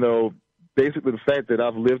is basically the fact that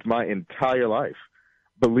I've lived my entire life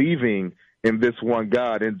believing in this one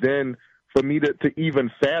God, and then for me to even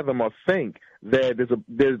fathom or think that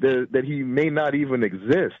that He may not even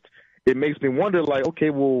exist, it makes me wonder, like, okay,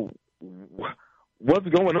 well, what's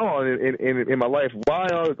going on in my life? Why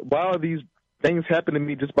are these things happening to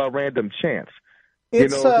me just by random chance?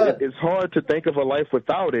 It's hard to think of a life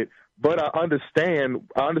without it. But I understand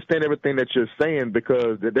everything that you're saying,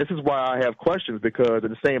 because this is why I have questions. Because at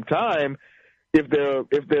the same time, if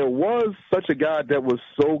there was such a God that was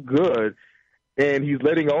so good, and he's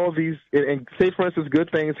letting all these, and say for instance, good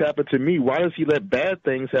things happen to me, why does he let bad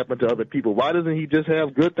things happen to other people? Why doesn't he just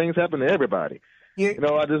have good things happen to everybody? I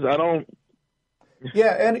don't.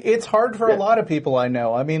 Yeah, and it's hard for a lot of people I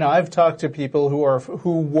know. I mean, I've talked to people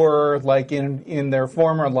who were like in their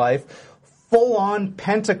former life full-on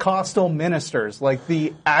Pentecostal ministers, like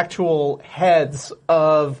the actual heads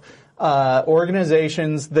of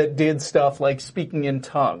organizations that did stuff like speaking in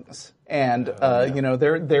tongues, and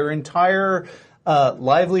their entire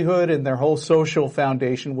livelihood and their whole social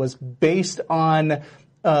foundation was based on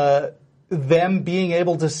them being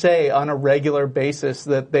able to say on a regular basis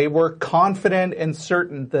that they were confident and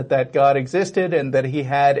certain that God existed and that he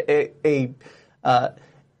had a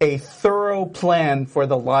thorough plan for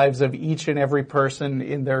the lives of each and every person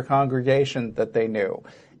in their congregation that they knew.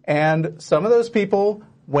 And some of those people,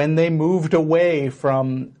 when they moved away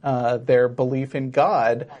from their belief in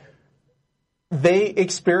God, they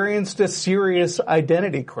experienced a serious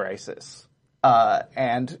identity crisis.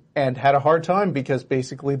 And had a hard time because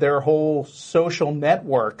basically their whole social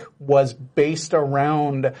network was based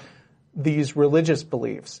around these religious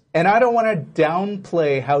beliefs. And I don't want to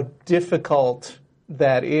downplay how difficult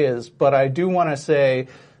that is, but I do want to say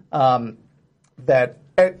that,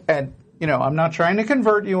 and I'm not trying to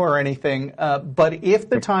convert you or anything, but if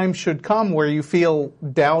the time should come where you feel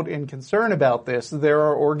doubt and concern about this, there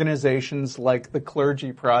are organizations like the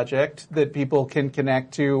Clergy Project that people can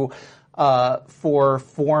connect to for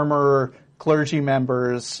former clergy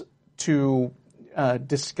members to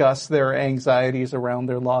discuss their anxieties around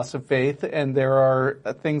their loss of faith, and there are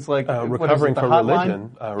things like Recovering from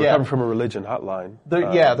Religion, Recovering from a Religion hotline.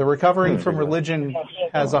 The Recovering from Religion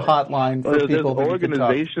has a hotline for people. There's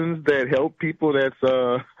organizations that help people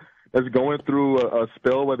that's going through a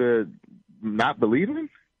spell where they're not believing.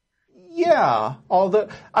 Yeah,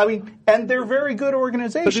 and they're very good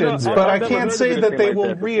organizations, but I can't say that they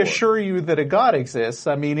will reassure you that a God exists.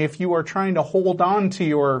 I mean, if you are trying to hold on to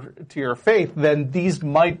your faith, then these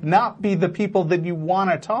might not be the people that you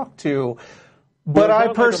want to talk to. But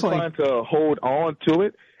I personally, I'm trying to hold on to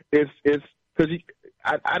it. It's because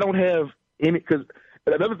I don't have any. Because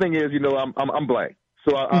another thing is, I'm black,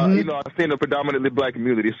 so I stay in a predominantly black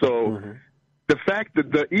community, so. The fact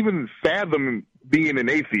that even fathom being an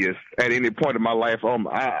atheist at any point in my life,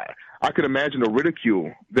 I could imagine the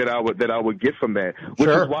ridicule that I would get from that. Which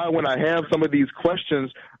is why when I have some of these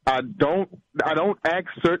questions, I don't ask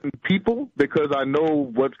certain people because I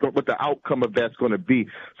know what the outcome of that's going to be.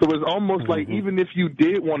 So it's almost like even if you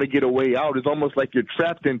did want to get a way out, it's almost like you're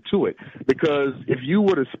trapped into it. Because if you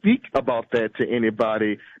were to speak about that to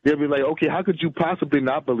anybody, they'll be like, okay, how could you possibly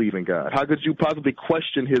not believe in God? How could you possibly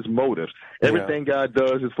question his motives? Everything God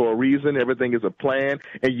does is for a reason. Everything is a plan,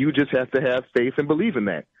 and you just have to have faith and believe in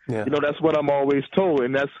that. Yeah. That's what I'm always told,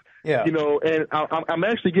 and that's and I'm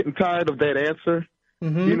actually getting tired of that answer.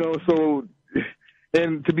 So,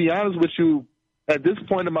 and to be honest with you, at this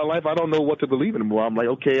point in my life, I don't know what to believe in anymore. I'm like,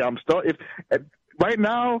 okay, right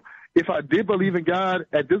now, if I did believe in God,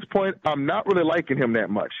 at this point, I'm not really liking him that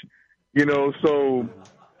much, so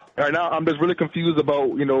right now I'm just really confused about,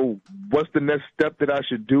 what's the next step that I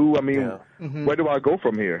should do? I mean, where do I go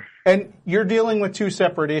from here? And you're dealing with two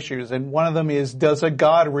separate issues, and one of them is, does a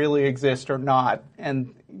God really exist or not?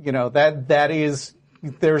 And, that is...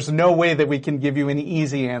 There's no way that we can give you an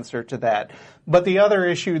easy answer to that. But the other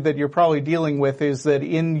issue that you're probably dealing with is that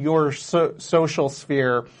in your social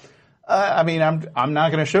sphere, I'm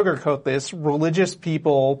not going to sugarcoat this. Religious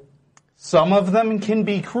people, some of them can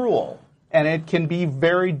be cruel, and it can be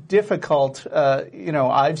very difficult.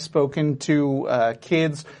 I've spoken to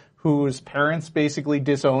kids whose parents basically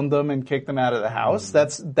disowned them and kicked them out of the house.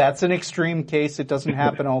 That's an extreme case. It doesn't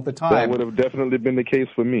happen all the time. That would have definitely been the case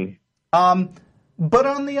for me. But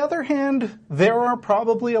on the other hand, there are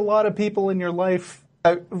probably a lot of people in your life,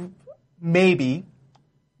 maybe,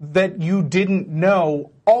 that you didn't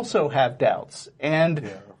know also have doubts. And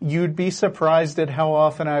you'd be surprised at how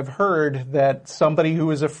often I've heard that somebody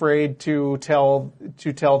who is afraid to tell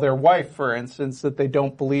their wife, for instance, that they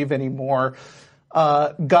don't believe anymore,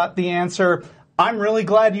 got the answer, I'm really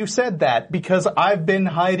glad you said that because I've been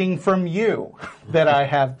hiding from you that I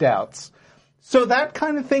have doubts. So that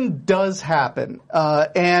kind of thing does happen.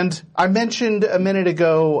 And I mentioned a minute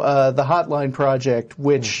ago the Hotline Project,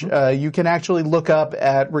 which you can actually look up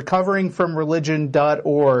at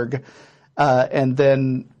recoveringfromreligion.org and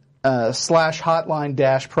then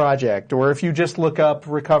 /hotline-project, or if you just look up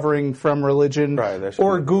recovering from religion,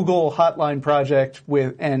 or Google hotline project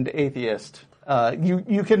and atheist,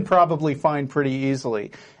 you can probably find pretty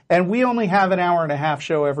easily. And we only have an hour and a half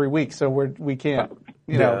show every week, so we can't,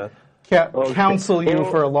 counsel you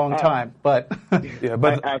for a long time. But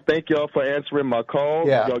I thank y'all for answering my call.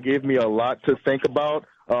 Yeah. Y'all gave me a lot to think about.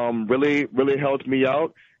 Really helped me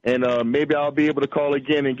out. And maybe I'll be able to call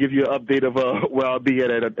again and give you an update of where I'll be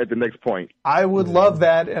at the next point. I would love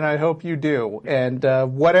that, and I hope you do. And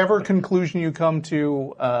whatever conclusion you come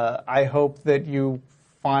to, I hope that you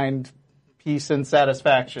find peace and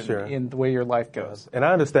satisfaction in the way your life goes. And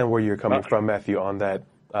I understand where you're coming from, Matthew, on that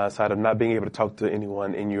side of not being able to talk to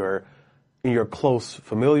anyone in your close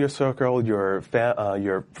familiar circle, your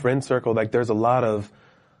friend circle. Like there's a lot of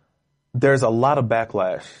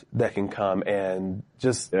backlash that can come, and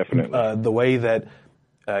just the way that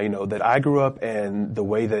that I grew up and the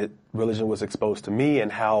way that religion was exposed to me,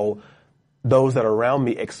 and how those that are around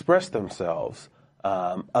me express themselves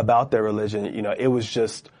about their religion.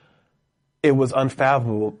 It was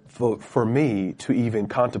unfathomable for me to even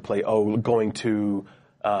contemplate going to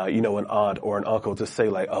an aunt or an uncle to say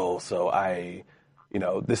like, so I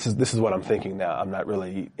this is what I'm thinking now. I'm not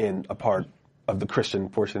really in a part of the Christian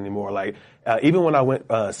portion anymore. Like even when I went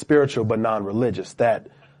spiritual but non-religious, that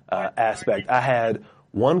aspect, I had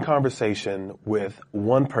one conversation with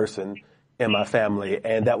one person in my family,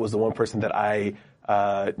 and that was the one person that I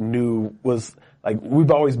knew was like, we've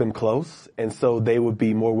always been close, and so they would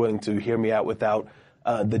be more willing to hear me out without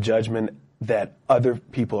the judgment that other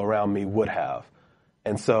people around me would have.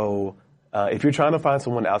 And so if you're trying to find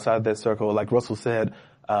someone outside that circle, like Russell said,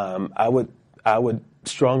 I would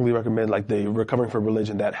strongly recommend like the Recovering from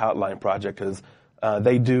Religion, that hotline project, because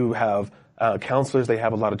they do have counselors. They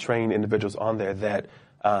have a lot of trained individuals on there that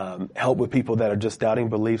help with people that are just doubting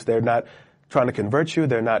beliefs. They're not trying to convert you.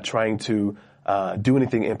 They're not trying to do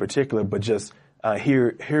anything in particular, but just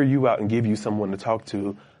hear you out and give you someone to talk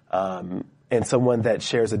to, and someone that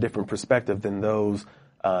shares a different perspective than those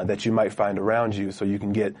that you might find around you, so you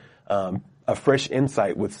can get a fresh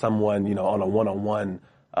insight with someone, on a one-on-one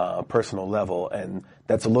personal level. And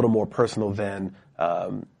that's a little more personal than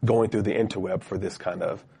going through the interweb for this kind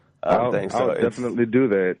of thing. So I'll definitely do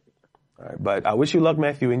that. All right, but I wish you luck,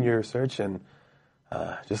 Matthew, in your search, and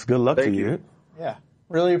just good luck to you. Yeah,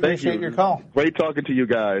 really appreciate your call. Great talking to you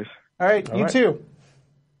guys. All right, you too.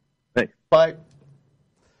 Thanks. Bye.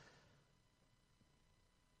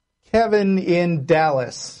 Kevin in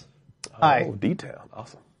Dallas. Hi. Oh, detailed.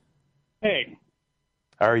 Awesome. Hey.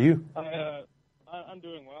 How are you? I'm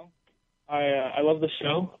doing well. I love the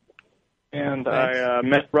show, and I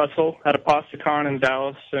met Russell at ApostaCon in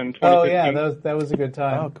Dallas in 2015. Oh yeah, that was a good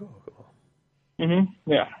time. Oh, cool.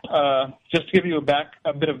 Yeah. Just to give you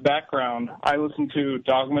a bit of background, I listened to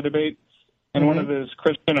Dogma Debate, and one of his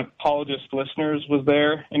Christian apologist listeners was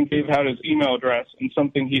there and gave out his email address, and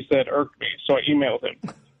something he said irked me, so I emailed him.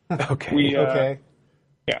 Okay.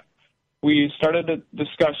 We started a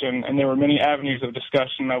discussion, and there were many avenues of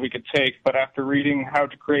discussion that we could take, but after reading How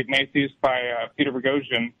to Create an Atheist by Peter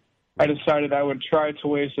Boghossian, I decided I would try to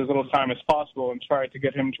waste as little time as possible and try to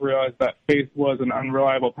get him to realize that faith was an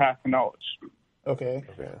unreliable path to knowledge. Okay.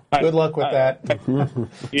 Good luck with that.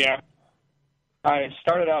 Yeah. I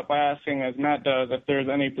started out by asking, as Matt does, if there's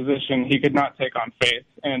any position he could not take on faith,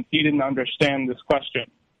 and he didn't understand this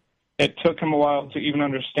question. It took him a while to even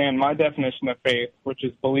understand my definition of faith, which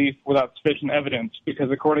is belief without sufficient evidence, because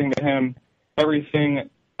according to him, everything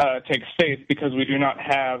takes faith because we do not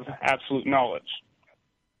have absolute knowledge.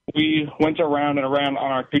 We went around and around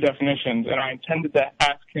on our two definitions, and I intended to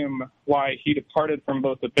ask him why he departed from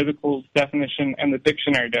both the biblical definition and the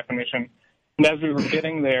dictionary definition. And as we were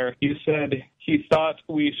getting there, he said he thought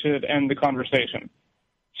we should end the conversation.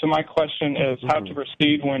 So my question is how to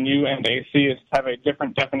proceed when you and atheists have a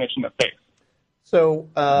different definition of faith. So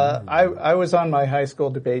I was on my high school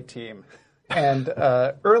debate team, and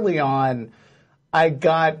early on, I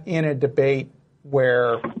got in a debate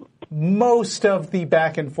where most of the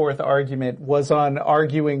back and forth argument was on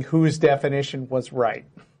arguing whose definition was right.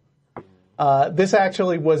 This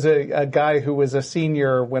actually was a guy who was a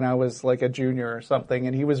senior when I was like a junior or something,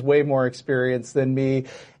 and he was way more experienced than me.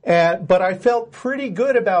 But I felt pretty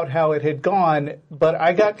good about how it had gone, but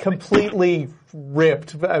I got completely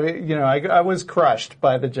ripped. I mean, I was crushed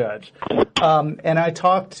by the judge. And I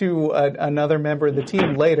talked to another member of the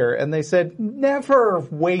team later, and they said, never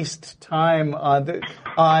waste time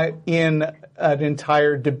in an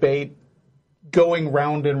entire debate going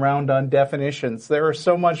round and round on definitions. There are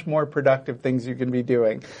so much more productive things you can be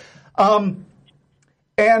doing. And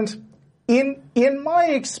In my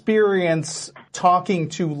experience talking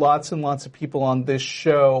to lots and lots of people on this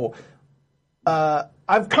show,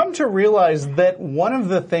 I've come to realize that one of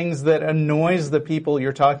the things that annoys the people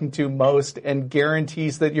you're talking to most and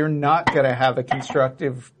guarantees that you're not going to have a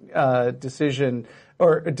constructive decision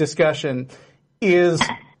or discussion is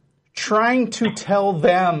trying to tell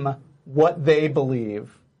them what they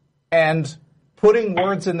believe and putting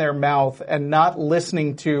words in their mouth and not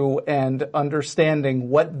listening to and understanding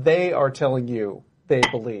what they are telling you they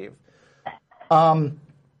believe.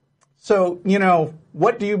 So,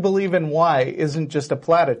 what do you believe and why isn't just a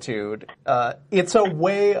platitude. It's a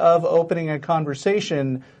way of opening a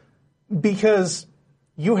conversation because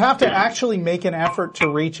you have to actually make an effort to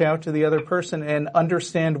reach out to the other person and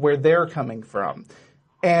understand where they're coming from.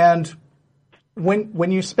 And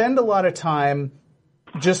when you spend a lot of time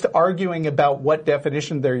just arguing about what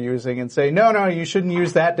definition they're using and say, no, you shouldn't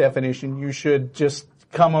use that definition, you should just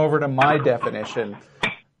come over to my definition,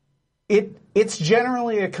 it's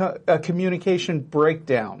generally a communication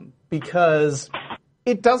breakdown because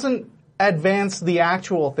it doesn't advance the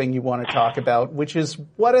actual thing you want to talk about, which is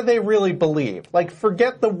what do they really believe? Like,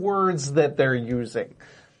 forget the words that they're using.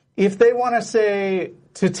 If they want to say,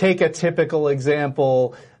 to take a typical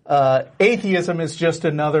example, atheism is just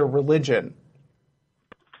another religion,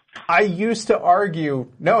 I used to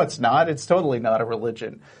argue, no, it's not. It's totally not a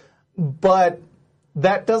religion. But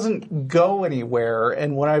that doesn't go anywhere.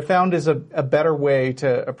 And what I found is a better way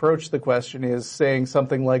to approach the question is saying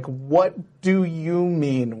something like, what do you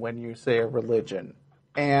mean when you say a religion?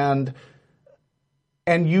 And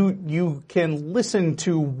you can listen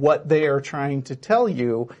to what they are trying to tell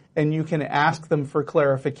you, and you can ask them for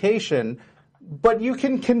clarification, but you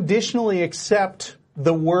can conditionally accept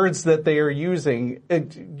the words that they are using.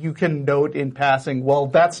 You can note in passing, well,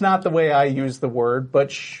 that's not the way I use the word, but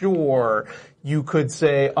sure, you could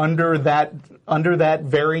say under that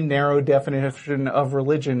very narrow definition of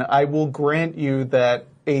religion, I will grant you that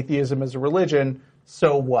atheism is a religion,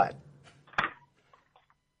 so what?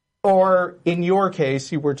 Or in your case,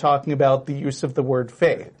 you were talking about the use of the word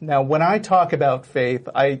faith. Now, when I talk about faith,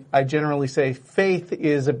 I generally say faith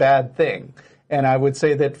is a bad thing. And I would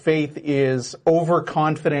say that faith is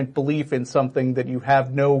overconfident belief in something that you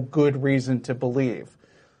have no good reason to believe.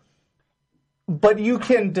 But you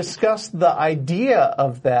can discuss the idea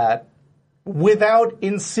of that without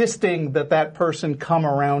insisting that that person come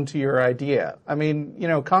around to your idea. I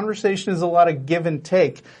mean, conversation is a lot of give and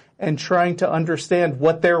take and trying to understand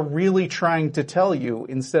what they're really trying to tell you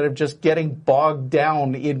instead of just getting bogged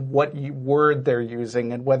down in what word they're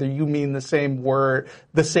using and whether you mean the same word,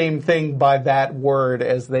 the same thing by that word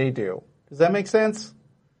as they do. Does that make sense?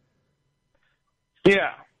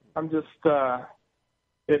 Yeah, I'm just, I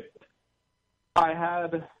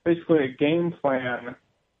had basically a game plan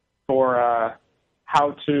for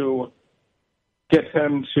how to get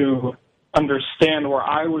him to understand where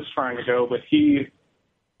I was trying to go, but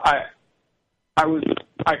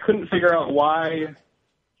I couldn't figure out why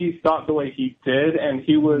he thought the way he did, and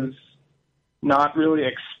he was not really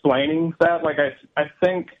explaining that. Like, I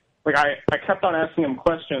think, like, I kept on asking him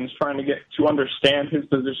questions, trying to get to understand his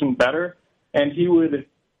position better, and he would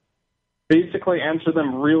basically answer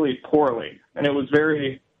them really poorly, and it was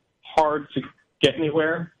very hard to get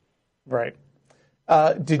anywhere. Right.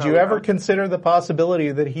 Did you ever consider the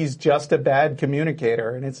possibility that he's just a bad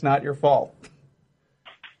communicator and it's not your fault?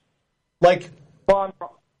 Like,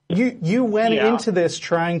 you went into this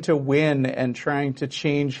trying to win and trying to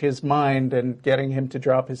change his mind and getting him to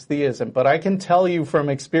drop his theism, but I can tell you from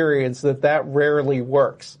experience that rarely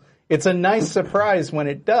works. It's a nice surprise when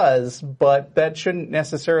it does, but that shouldn't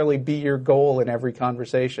necessarily be your goal in every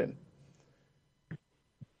conversation.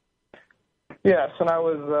 Yes, and I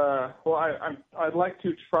was, I'd like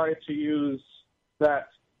to try to use that,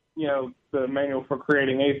 the manual for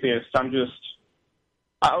creating atheists.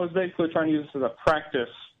 I was basically trying to use this as a practice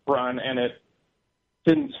run, and it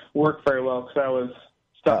didn't work very well because I was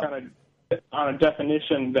stuck on a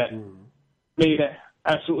definition that made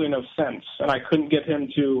absolutely no sense, and I couldn't get him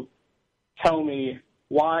to tell me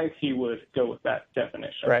why he would go with that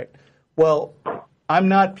definition. Right. Well, I'm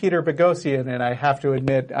not Peter Boghossian, and I have to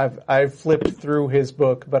admit I've flipped through his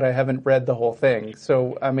book, but I haven't read the whole thing.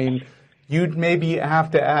 So, I mean, you'd maybe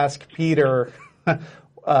have to ask Peter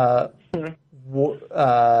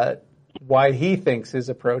why he thinks his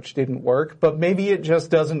approach didn't work, but maybe it just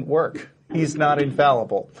doesn't work. He's not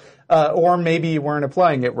infallible. Or maybe you weren't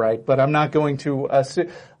applying it right, but I'm not going to assume,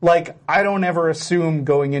 I don't ever assume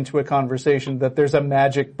going into a conversation that there's a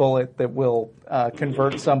magic bullet that will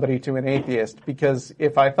convert somebody to an atheist, because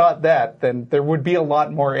if I thought that, then there would be a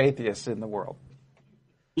lot more atheists in the world.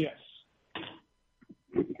 Yes.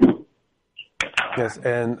 Yes,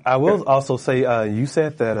 and I will also say you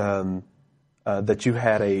said that that you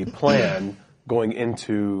had a plan going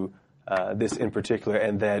into this in particular,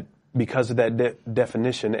 and that because of that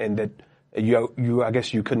definition, and that you I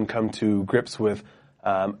guess you couldn't come to grips with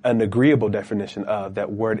an agreeable definition of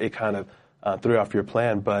that word. It kind of threw off your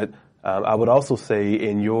plan. But I would also say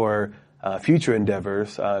in your future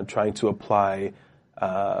endeavors, trying to apply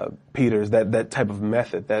Peter's that type of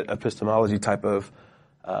method, that epistemology type of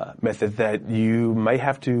method, that you may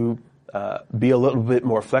have to be a little bit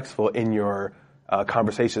more flexible in your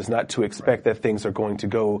conversations, not to expect that things are going to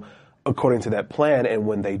go according to that plan, and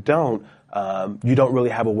when they don't, you don't really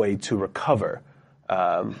have a way to recover.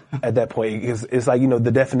 At that point, it's like,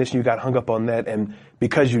 the definition, you got hung up on that, and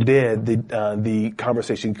because you did, the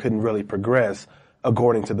conversation couldn't really progress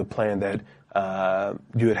according to the plan that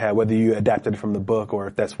you had, whether you adapted it from the book or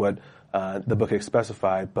if that's what the book had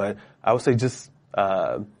specified. But I would say just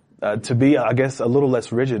to be, I guess, a little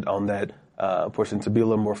less rigid on that portion, to be a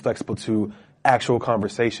little more flexible to actual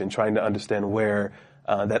conversation, trying to understand where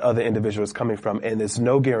that other individual is coming from. And there's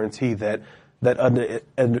no guarantee that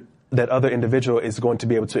other individual is going to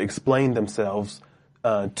be able to explain themselves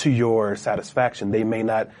to your satisfaction. They may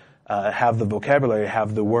not have the vocabulary,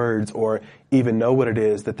 have the words, or even know what it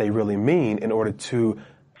is that they really mean in order to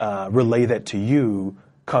relay that to you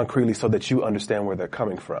concretely so that you understand where they're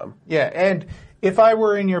coming from. Yeah, and if I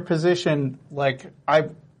were in your position, like,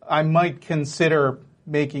 I might consider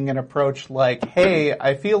making an approach like, hey,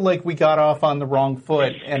 I feel like we got off on the wrong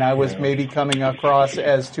foot and I was maybe coming across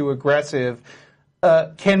as too aggressive.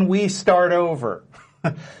 Can we start over?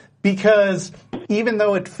 Because even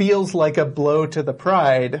though it feels like a blow to the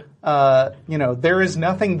pride, there is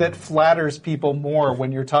nothing that flatters people more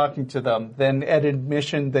when you're talking to them than an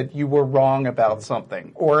admission that you were wrong about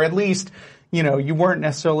something. Or at least, you weren't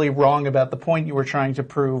necessarily wrong about the point you were trying to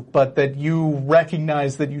prove, but that you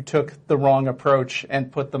recognize that you took the wrong approach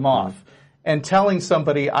and put them off. And telling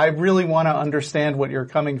somebody, I really want to understand what you're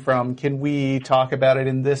coming from. Can we talk about it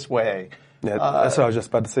in this way? Yeah, that's what I was just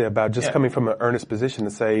about to say about just coming from an earnest position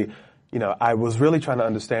to say, I was really trying to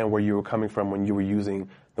understand where you were coming from when you were using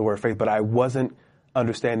the word faith, but I wasn't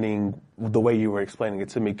understanding the way you were explaining it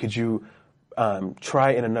to me. Could you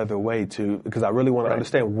try in another way because I really want to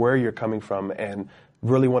understand where you're coming from and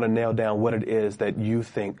really want to nail down what it is that you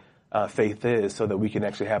think faith is, so that we can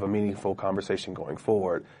actually have a meaningful conversation going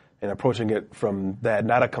forward, and approaching it from that,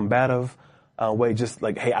 not a combative way, just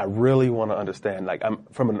like, hey, I really want to understand. Like, I'm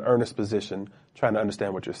from an earnest position trying to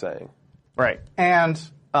understand what you're saying. Right. And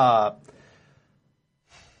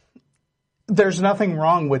there's nothing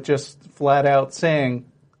wrong with just flat out saying,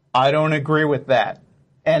 I don't agree with that.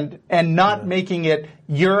 And not making it,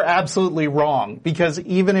 you're absolutely wrong. Because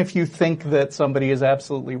even if you think that somebody is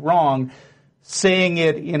absolutely wrong, saying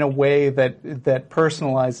it in a way that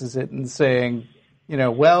personalizes it and saying,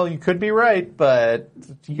 well, you could be right, but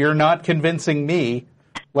you're not convincing me.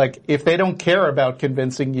 Like, if they don't care about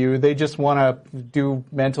convincing you, they just want to do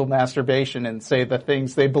mental masturbation and say the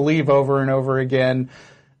things they believe over and over again,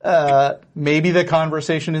 maybe the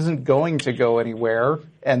conversation isn't going to go anywhere,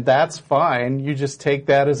 and that's fine. You just take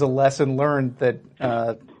that as a lesson learned that,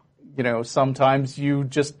 sometimes you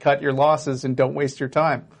just cut your losses and don't waste your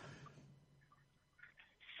time.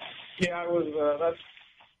 Yeah, that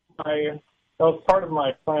was part of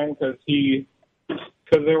my plan, because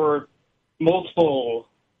there were multiple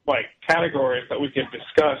categories that we could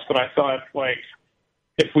discuss, but I thought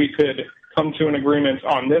if we could come to an agreement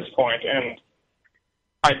on this point, and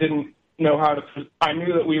I didn't know I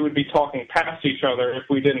knew that we would be talking past each other if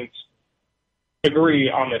we didn't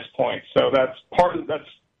agree on this point. So that's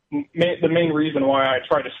the main reason why I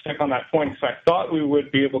tried to stick on that point, because I thought we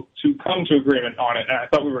would be able to come to agreement on it, and I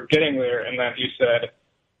thought we were getting there, and then you said,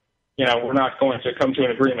 we're not going to come to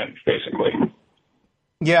an agreement, basically.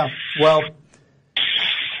 Yeah, well,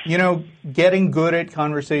 getting good at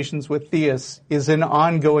conversations with theists is an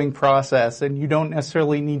ongoing process, and you don't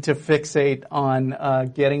necessarily need to fixate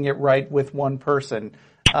on getting it right with one person.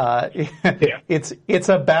 It's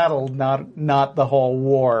a battle, not the whole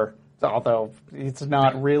war, although it's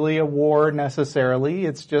not really a war necessarily.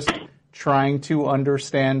 It's just trying to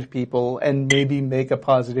understand people and maybe make a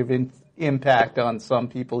positive impact on some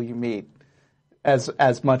people you meet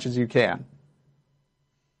as much as you can.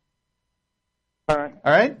 All right.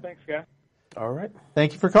 All right? Thanks, guys. All right.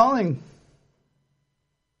 Thank you for calling.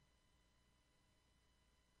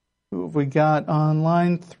 Who have we got on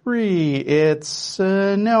line 3? It's,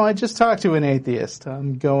 no, I just talked to an atheist.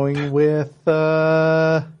 I'm going with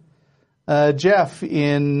Jeff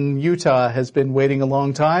in Utah, has been waiting a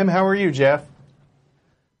long time. How are you, Jeff?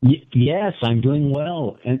 Yes, I'm doing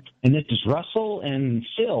well. And this is Russell and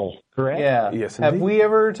Phil, correct? Yeah. Yes, Have indeed. we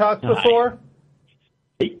ever talked Hi. before?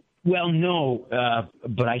 Well, no,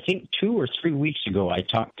 but I think 2 or 3 weeks ago I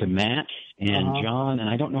talked to Matt and John, and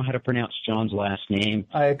I don't know how to pronounce John's last name.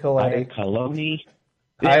 Iacaletti. Iacaloni.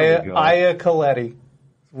 There we go. Iacaletti.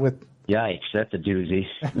 With Yikes, that's a doozy.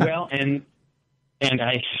 Well, and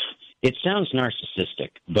it sounds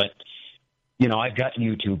narcissistic, but I've got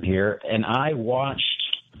YouTube here, and I watched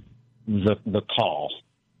the call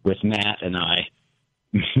with Matt and I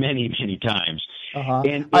many, many times.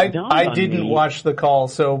 And it dawned I on didn't me- watch the call,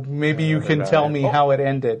 so maybe you can tell me how it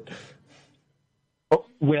ended. Oh,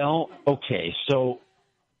 well, okay, so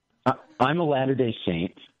I'm a Latter-day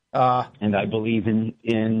Saint, and I believe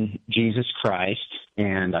in Jesus Christ,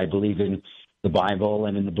 and I believe in the Bible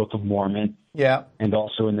and in the Book of Mormon, Yeah. and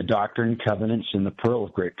also in the Doctrine and Covenants and the Pearl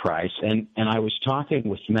of Great Price. And I was talking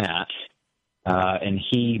with Matt, and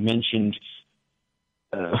he mentioned,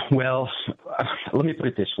 let me put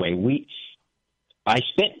it this way. I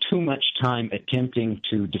spent too much time attempting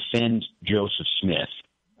to defend Joseph Smith.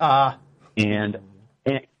 And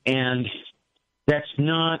that's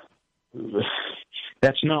not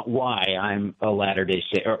why I'm a Latter-day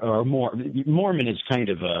Saint, or more. Mormon is kind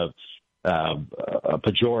of a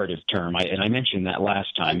pejorative term, and I mentioned that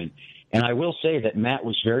last time. And I will say that Matt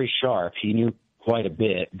was very sharp. He knew quite a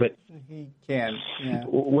bit, but He can. Yeah.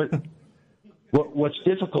 what's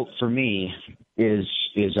difficult for me is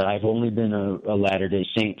I've only been a Latter-day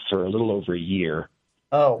Saint for a little over a year.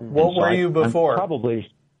 Oh, what were you before? I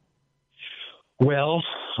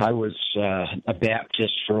was a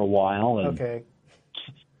Baptist for a while. And, Okay.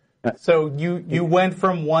 So you went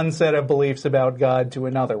from one set of beliefs about God to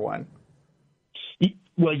another one.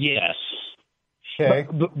 Well, yes. Okay.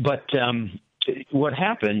 But what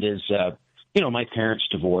happened is, my parents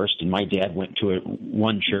divorced, and my dad went to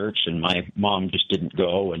one church, and my mom just didn't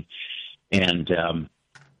go, and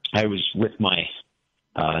I was with my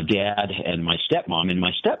dad and my stepmom, and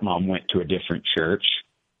my stepmom went to a different church,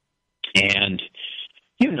 and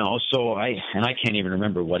so I can't even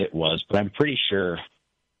remember what it was, but I'm pretty sure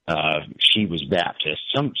she was Baptist,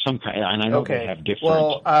 some kind, and I know they have different.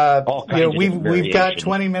 Well, all kinds of different we've got variations.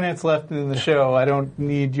 20 minutes left in the show. I don't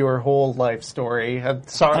need your whole life story. I'm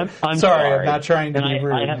sorry. I'm sorry. I'm not trying to And be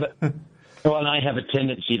rude. I have a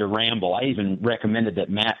tendency to ramble. I even recommended that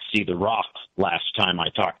Matt see The Rock last time I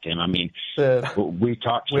talked to him. I mean, we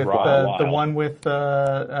talked to with Rock a while. the one with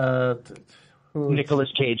Nicolas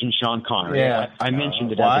Cage and Sean Connery. Yeah. I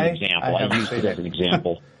mentioned it Why? as an example. I haven't used seen it as an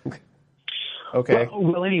example. Okay.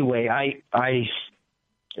 Well, anyway, I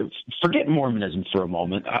forget Mormonism for a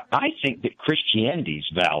moment. I think that Christianity is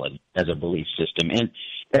valid as a belief system, and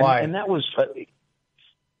Why? And that was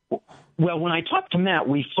well. When I talked to Matt,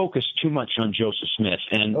 we focused too much on Joseph Smith,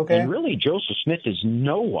 and really Joseph Smith is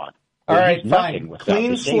no one. All right, He's nothing fine. without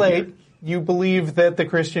Clean the Savior. slate. You believe that the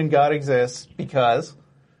Christian God exists because?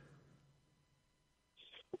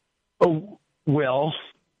 Oh, well,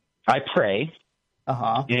 I pray.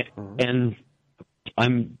 And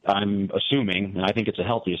I'm assuming, and I think it's a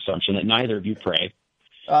healthy assumption, that neither of you pray.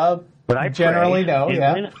 But I generally pray, no,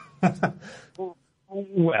 and yeah.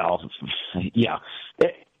 Well, yeah.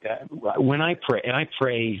 When I pray, and I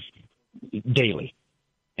pray daily,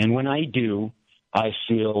 and when I do, I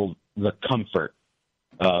feel the comfort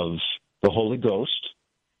of the Holy Ghost,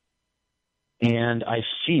 and I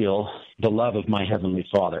feel the love of my Heavenly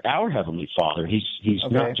Father, our Heavenly Father. He's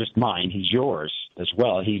not just mine; He's yours as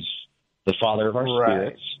well. He's the Father of our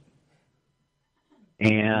spirits,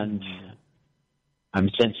 and I'm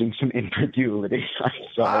sensing some incredulity. I'm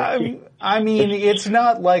sorry. I mean, it's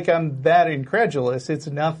not like I'm that incredulous. It's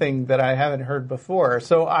nothing that I haven't heard before.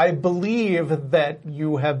 So I believe that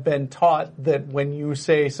you have been taught that when you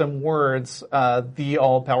say some words, the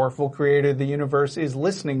all-powerful creator of the universe is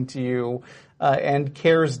listening to you and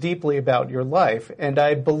cares deeply about your life. And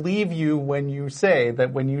I believe you when you say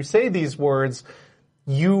that when you say these words,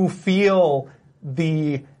 you feel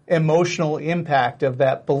the emotional impact of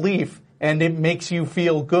that belief, and it makes you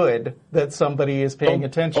feel good that somebody is paying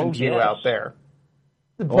attention to you out there.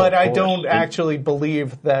 But I don't actually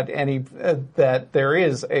believe that that there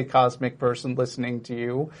is a cosmic person listening to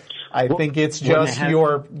you. I think it's just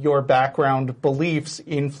your background beliefs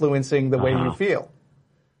influencing the way you feel.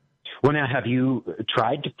 Well, now, have you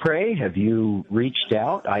tried to pray? Have you reached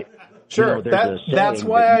out? Sure, that's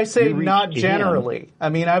why I say not generally. I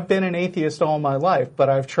mean, I've been an atheist all my life, but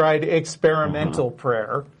I've tried experimental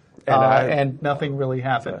prayer, and nothing really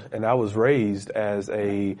happened. And I was raised as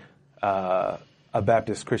a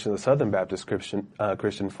Baptist Christian, a Southern Baptist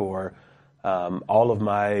Christian for all of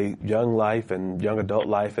my young life and young adult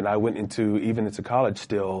life, and I went even into college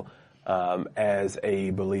still as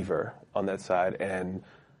a believer on that side. And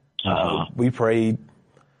we prayed.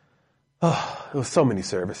 Oh, there was so many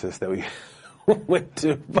services that we went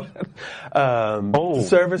to, but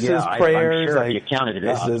services, prayers. I'm sure you counted it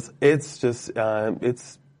up.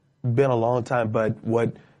 It's been a long time. But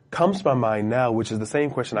what comes to my mind now, which is the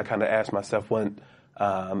same question I kind of asked myself when,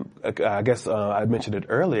 I guess I mentioned it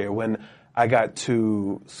earlier, when I got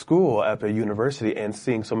to school at a university and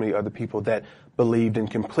seeing so many other people that believed in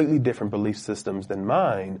completely different belief systems than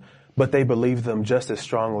mine, but they believed them just as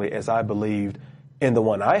strongly as I believed in the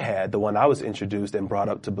one I had, the one I was introduced and brought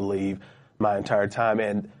up to believe my entire time.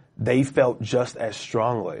 And they felt just as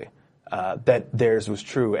strongly that theirs was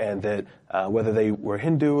true, and that whether they were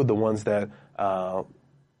Hindu, the ones that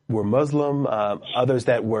were Muslim, others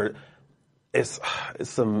that were, I guess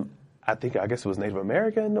it was Native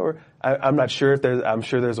American, or I'm not sure I'm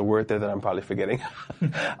sure there's a word there that I'm probably forgetting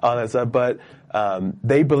on that stuff, but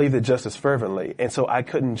they believed it just as fervently. And so I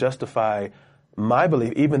couldn't justify my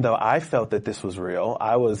belief, even though I felt that this was real.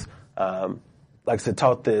 I was, like I said,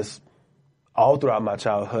 taught this all throughout my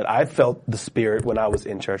childhood. I felt the Spirit when I was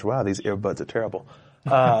in church. Wow, these earbuds are terrible.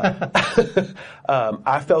 I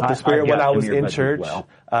felt the Spirit when I was in church. Well.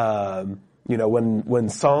 When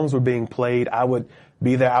songs were being played, I would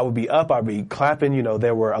be there. I would be up. I'd be clapping.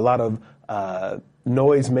 There were a lot of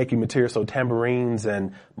noise-making material, so tambourines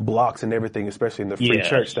and blocks and everything, especially in the free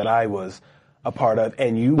church that I was a part of.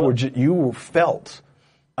 And you felt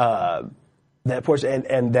that portion,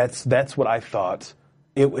 and that's what I thought.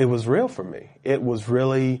 It was real for me. It was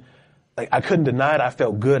really, like, I couldn't deny it. I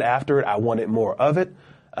felt good after it. I wanted more of it,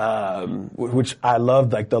 which I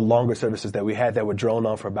loved, like the longer services that we had that would drone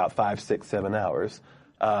on for about 5, 6, 7 hours,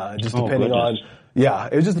 just depending on. Yeah,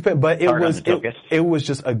 it was just depend. But it was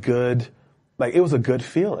just a good, like, it was a good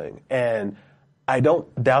feeling, and I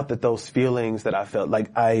don't doubt that those feelings that I felt, like,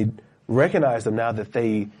 I recognize them now that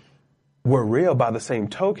they were real. By the same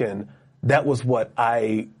token, that was what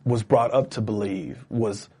I was brought up to believe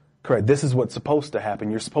was correct. This is what's supposed to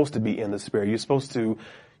happen. You're supposed to be in the Spirit. You're supposed to,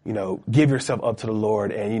 give yourself up to the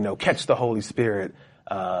Lord and, catch the Holy Spirit.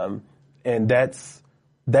 And that's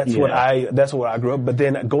what I grew up. But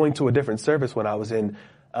then going to a different service when I was in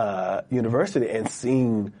university and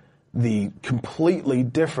seeing the completely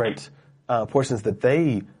different portions that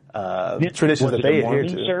they traditions that they adhere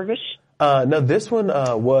to. Service? No, this one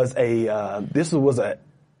was a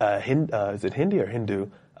is it Hindi or Hindu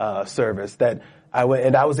service that I went,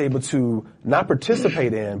 and I was able to not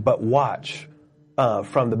participate in, but watch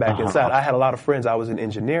from the back inside. I had a lot of friends. I was in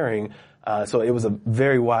engineering, so it was a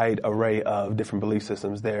very wide array of different belief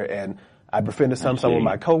systems there, and I befriended some of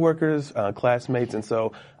my coworkers, classmates, and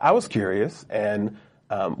so I was curious and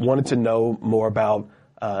wanted to know more about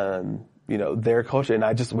their culture, and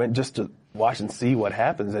I just went just to watch and see what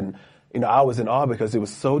happens, and I was in awe because it was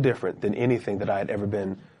so different than anything that I had ever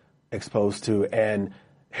been exposed to, and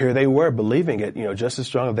here they were believing it, just as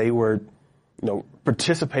strong. They were,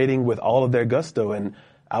 participating with all of their gusto, and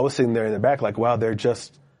I was sitting there in the back like, wow, they're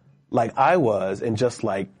just like I was, and just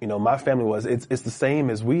like, my family was. It's the same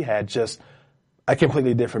as we had, just a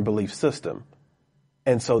completely different belief system.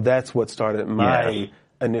 And so that's what started my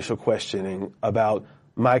initial questioning about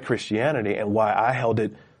my Christianity and why I held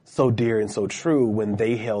it so dear and so true when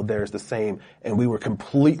they held theirs the same, and we were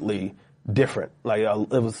completely different. Like,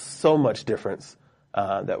 it was so much difference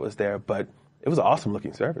that was there, but it was an awesome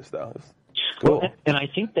looking service, though. It was cool. Well, and I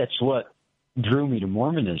think that's what drew me to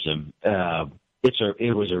Mormonism. It's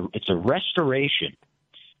a restoration.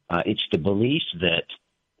 It's the belief that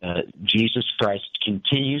Jesus Christ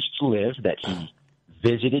continues to live, that he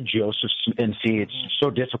visited Joseph, and see, it's so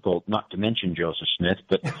difficult not to mention Joseph Smith,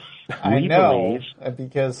 but I know,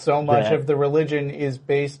 because so much of the religion is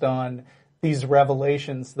based on these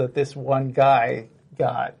revelations that this one guy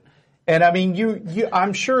got. And I mean,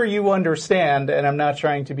 I'm sure you understand, and I'm not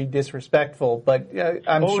trying to be disrespectful, but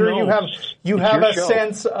I'm sure you have a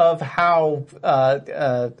sense of how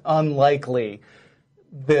unlikely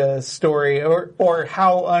the story, or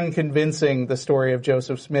how unconvincing the story of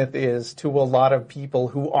Joseph Smith is to a lot of people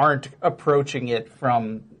who aren't approaching it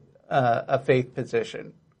from a faith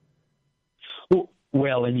position.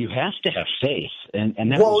 Well, and you have to have faith,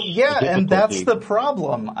 and that's the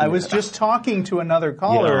problem. I was just talking to another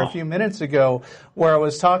caller a few minutes ago, where I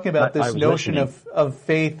was talking about this notion of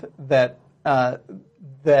faith that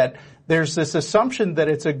that there's this assumption that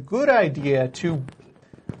it's a good idea to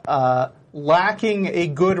lacking a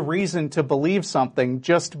good reason to believe something,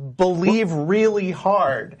 just believe really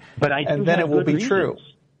hard, but and then it will be true.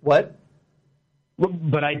 What?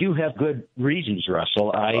 But I do have good reasons,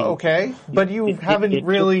 Russell. Okay, but you haven't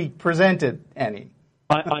really presented any.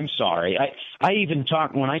 I'm sorry. I even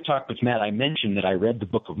talked, when I talked with Matt, I mentioned that I read the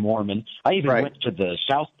Book of Mormon. I even Right. went to the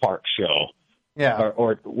South Park show. Yeah.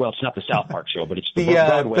 Or well, it's not the South Park show, but it's the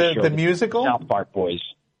Broadway show. The musical? South Park Boys.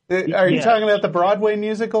 Are you Yes. talking about the Broadway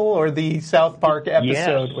musical or the South Park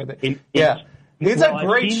episode Yes. with it? It's It's a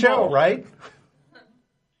great seen show, both. right?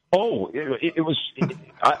 Oh, it was.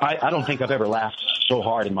 I don't think I've ever laughed so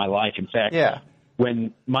hard in my life. In fact, Yeah.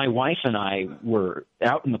 when my wife and I were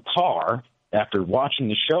out in the car after watching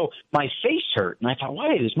the show, my face hurt, and I thought,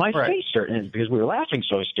 "Why does my Right. face hurt?" And it's because we were laughing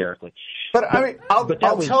so hysterically. But I mean, I'll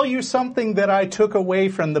was- tell you something that I took away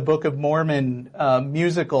from the Book of Mormon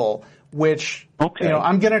musical, which Okay.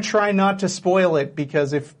 I'm going to try not to spoil it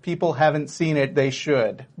because if people haven't seen it, they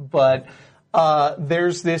should. But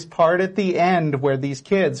there's this part at the end where these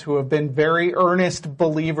kids who have been very earnest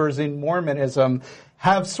believers in Mormonism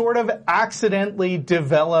have sort of accidentally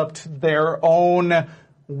developed their own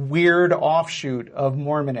weird offshoot of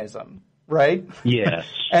Mormonism, right? Yes.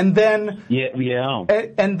 And then Yeah.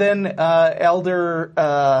 and then Elder,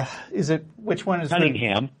 is it, which one is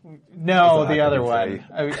Cunningham. No, I the other couldn't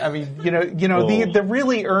one. say. I mean, the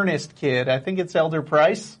really earnest kid. I think it's Elder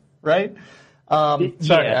Price, right? Sorry, Yes,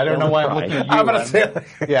 I don't know Elder why I'm Price. looking at you. I'm gonna say,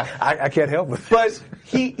 yeah. I can't help it. But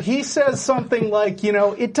he says something like,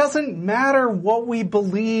 it doesn't matter what we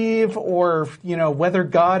believe or, whether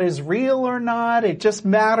God is real or not. It just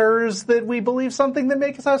matters that we believe something that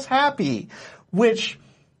makes us happy, which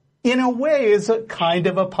in a way is a kind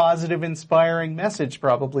of a positive, inspiring message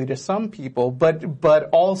probably to some people, but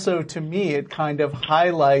also to me it kind of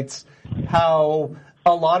highlights how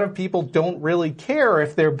a lot of people don't really care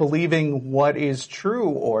if they're believing what is true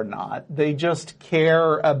or not. They just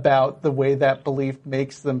care about the way that belief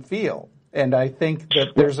makes them feel. And I think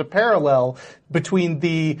that there's a parallel between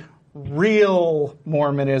the real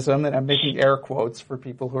Mormonism, and I'm making air quotes for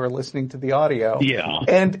people who are listening to the audio, Yeah.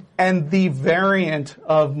 and the variant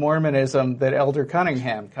of Mormonism that Elder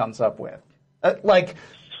Cunningham comes up with.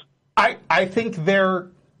 I think they're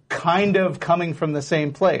kind of coming from the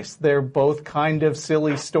same place. They're both kind of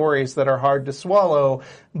silly stories that are hard to swallow,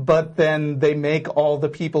 but then they make all the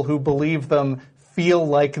people who believe them feel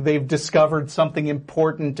like they've discovered something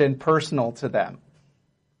important and personal to them.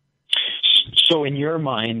 So in your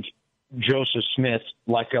mind, Joseph Smith,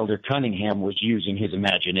 like Elder Cunningham, was using his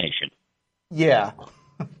imagination. Yeah,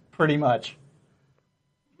 pretty much.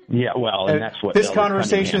 Yeah, well, and that's what this Elder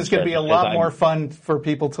conversation Cunningham is going to be a said, lot because more fun for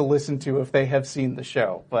people to listen to if they have seen the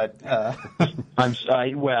show. But yeah,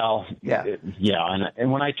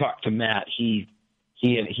 and when I talked to Matt, he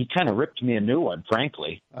kind of ripped me a new one,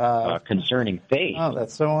 frankly, concerning faith. Oh,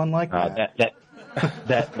 that's so unlike Matt.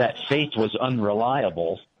 That faith was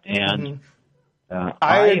unreliable, and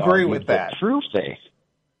I agree argued with that. True faith.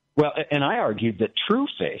 Well, and I argued that true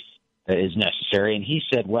faith is necessary, and he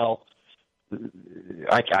said, "Well,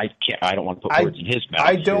 I can't. I don't want to put words in his mouth."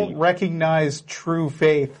 I don't recognize true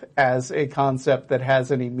faith as a concept that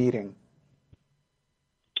has any meaning.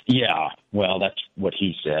 Yeah, well, that's what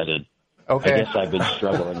he said, and Okay. I guess I've been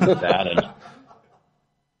struggling with that, and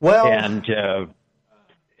Well,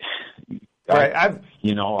 right.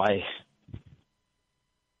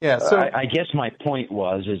 I guess my point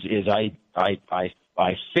was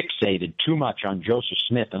I fixated too much on Joseph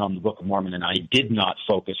Smith and on the Book of Mormon, and I did not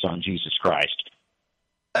focus on Jesus Christ.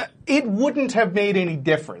 It wouldn't have made any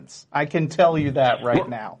difference. I can tell you that right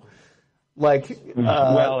now. It's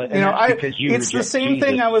the same Jesus.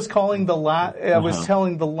 thing I was calling I was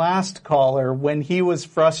telling the last caller when he was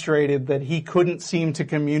frustrated that he couldn't seem to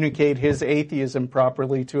communicate his atheism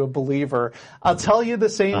properly to a believer. I'll tell you the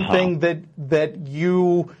same thing that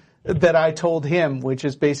I told him, which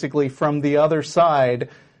is basically from the other side.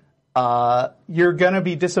 You're going to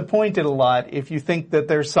be disappointed a lot if you think that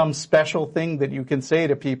there's some special thing that you can say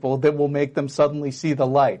to people that will make them suddenly see the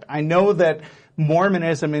light. I know that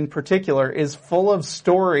Mormonism in particular is full of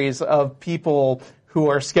stories of people who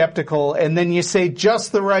are skeptical, and then you say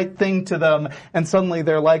just the right thing to them, and suddenly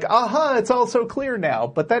they're like, aha, it's all so clear now.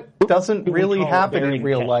 But that doesn't really happen in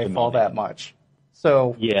real life all that much.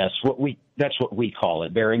 So yes, that's what we call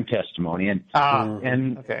it, bearing testimony.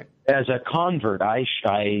 And okay. As a convert, I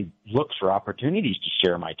look for opportunities to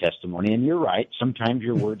share my testimony. And you're right, sometimes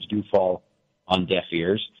your words do fall on deaf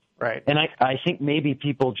ears. Right. And I think maybe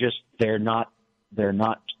people just they're not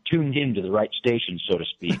tuned into the right station, so to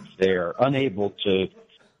speak. They're unable to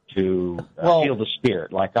feel the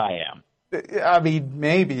Spirit like I am. I mean,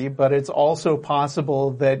 maybe, but it's also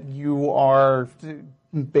possible that you are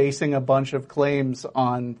basing a bunch of claims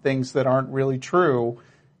on things that aren't really true,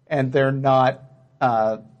 and they're not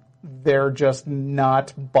They're just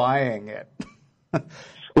not buying it.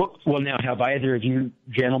 Well, now, have either of you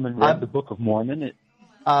gentlemen read the Book of Mormon?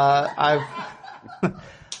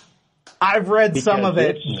 I've read some of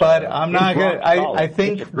it, but I'm not going to. I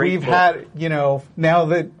think we've had, now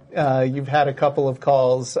that you've had a couple of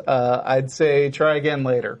calls, I'd say try again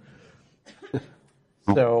later.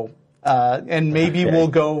 So, and maybe we'll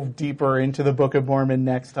go deeper into the Book of Mormon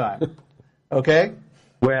next time. Okay?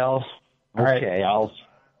 Well, okay, right.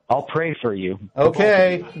 I'll pray for you.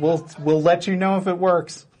 Okay, we'll let you know if it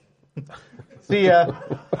works. See ya.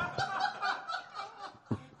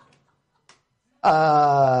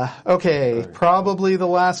 Okay, probably the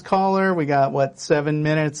last caller. We got, 7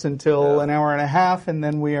 minutes until an hour and a half, and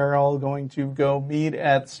then we are all going to go meet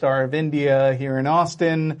at Star of India here in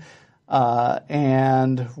Austin.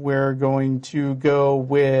 And we're going to go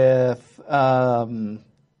with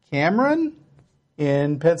Cameron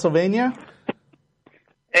in Pennsylvania.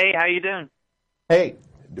 Hey, how you doing? Hey.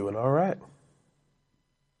 Doing all right.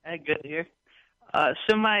 Hey, good to hear.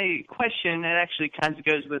 So my question, it actually kind of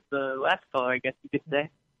goes with the last caller, I guess you could say.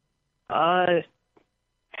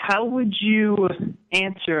 How would you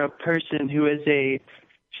answer a person who is a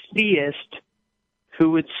theist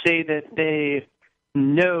who would say that they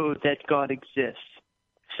know that God exists?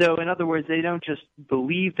 So in other words, they don't just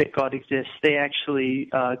believe that God exists, they actually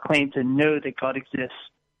claim to know that God exists.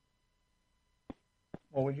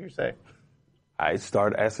 What would you say? I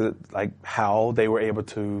start asking how they were able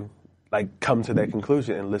to come to that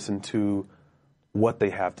conclusion and listen to what they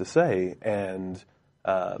have to say. And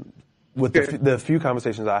with the few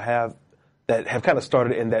conversations I have that have kind of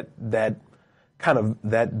started in that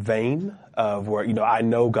vein of where, I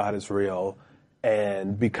know God is real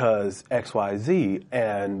and because X, Y, Z.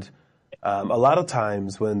 And a lot of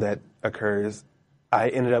times when that occurs, I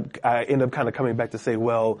end up kind of coming back to say,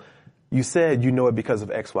 well, you said you know it because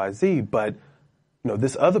of X, Y, Z, but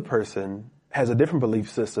this other person has a different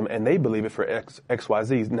belief system and they believe it for X, Y,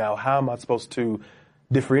 Z. Now, how am I supposed to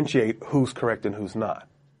differentiate who's correct and who's not?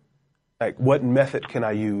 What method can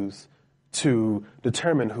I use to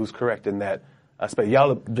determine who's correct in that aspect?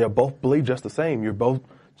 Y'all both believe just the same. You're both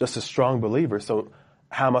just as strong believers. So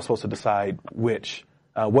how am I supposed to decide which?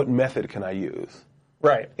 What method can I use?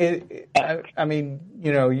 Right. I mean,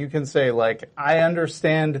 you can say, I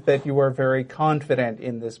understand that you are very confident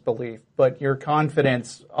in this belief, but your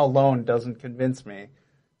confidence alone doesn't convince me.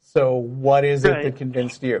 So what is it that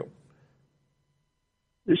convinced you?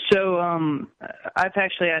 So I've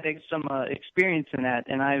actually had some experience in that,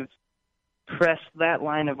 and I've pressed that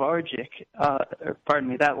line of logic.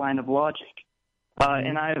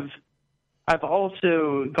 And I've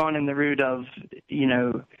also gone in the route of,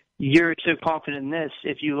 you're so confident in this.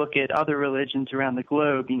 If you look at other religions around the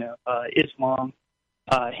globe, Islam,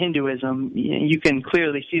 Hinduism, you can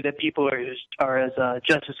clearly see that people are as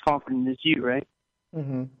just as confident as you, right?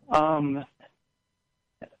 Mm-hmm.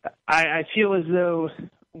 I feel as though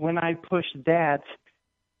when I push that,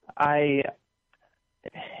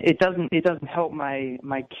 it doesn't help my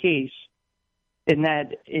case in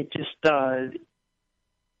that it just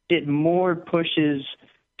it more pushes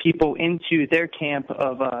people into their camp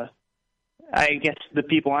of, I guess the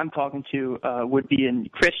people I'm talking to would be in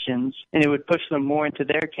Christians, and it would push them more into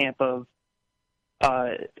their camp of,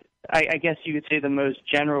 I guess you could say the most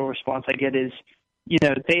general response I get is,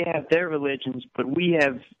 they have their religions, but we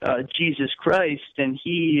have Jesus Christ, and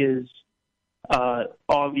he is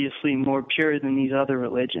obviously more pure than these other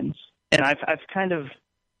religions. And I've kind of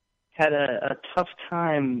had a tough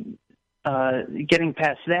time getting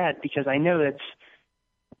past that because I know that's,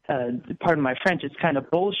 pardon my French, it's kind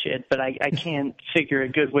of bullshit, but I can't figure a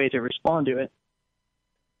good way to respond to it.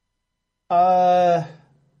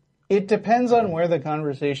 It depends on where the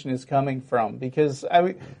conversation is coming from, because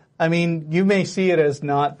I mean, you may see it as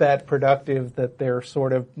not that productive that they're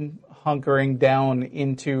sort of hunkering down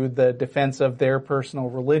into the defense of their personal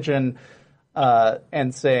religion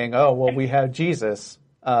and saying, oh, well, we have Jesus.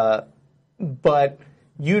 But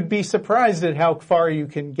you'd be surprised at how far you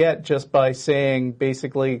can get just by saying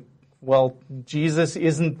basically, well, Jesus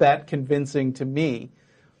isn't that convincing to me.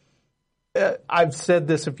 I've said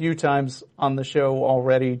this a few times on the show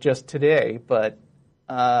already just today, but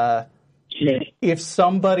if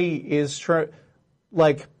somebody is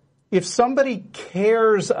if somebody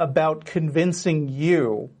cares about convincing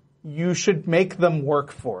you, you should make them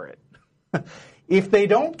work for it. If they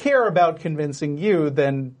don't care about convincing you,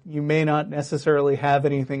 then you may not necessarily have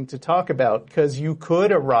anything to talk about, because you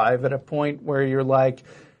could arrive at a point where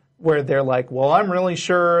they're like, well, I'm really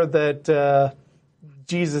sure that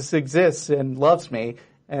Jesus exists and loves me.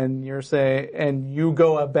 And you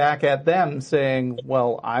go back at them saying,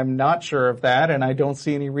 well, I'm not sure of that, and I don't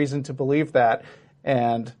see any reason to believe that.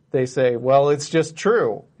 And they say, well, it's just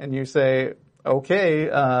true. And you say, okay,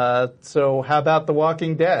 so how about The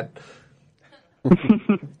Walking Dead?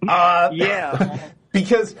 Yeah.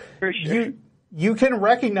 Because For sure. you can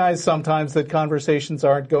recognize sometimes that conversations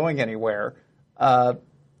aren't going anywhere.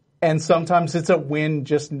 And sometimes it's a win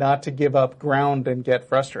just not to give up ground and get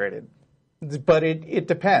frustrated. But it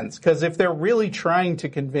depends, because if they're really trying to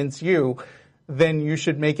convince you, then you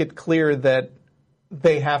should make it clear that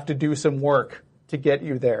they have to do some work to get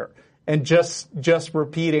you there. And just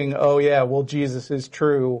repeating, oh yeah, well, Jesus is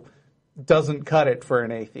true, doesn't cut it for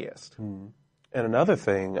an atheist. And another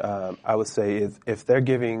thing I would say is if they're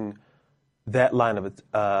giving that line of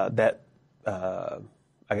I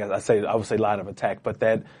would say line of attack, but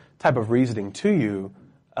that type of reasoning to you,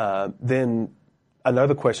 then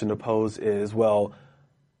another question to pose is, well,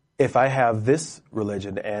 if I have this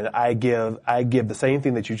religion and I give the same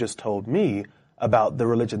thing that you just told me about the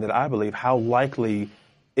religion that I believe, how likely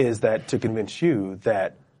is that to convince you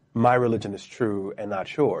that my religion is true and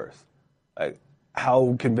not yours?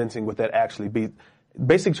 How convincing would that actually be?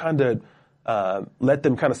 Basically trying to let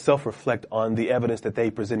them kind of self-reflect on the evidence that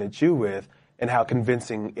they presented you with and how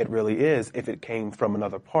convincing it really is if it came from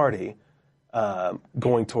another party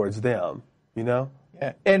going towards them, you know?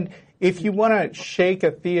 Yeah. And if you want to shake a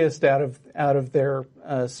theist out of their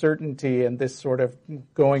certainty and this sort of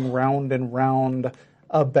going round and round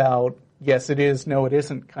about yes it is, no it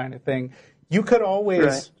isn't kind of thing, you could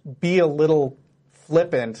always be a little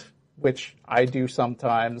flippant, which I do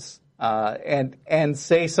sometimes, and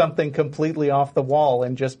say something completely off the wall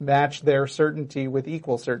and just match their certainty with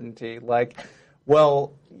equal certainty. Like,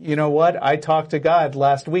 well, you know what? I talked to God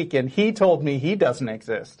last week and he told me he doesn't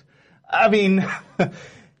exist. I mean,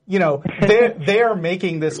 you know, they are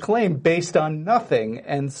making this claim based on nothing,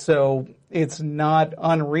 and so it's not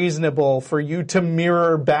unreasonable for you to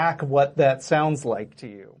mirror back what that sounds like to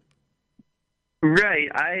you. Right.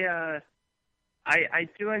 I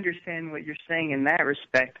do understand what you're saying in that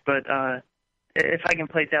respect, but if I can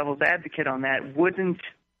play devil's advocate on that, wouldn't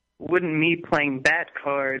me playing that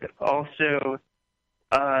card also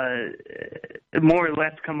more or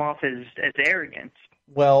less come off as arrogant?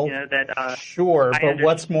 Well, you know, that, sure, but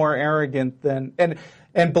what's more arrogant than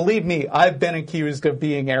and believe me, I've been accused of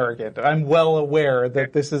being arrogant. I'm well aware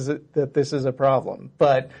that this is a problem,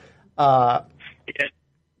 but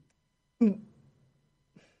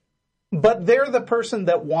but they're the person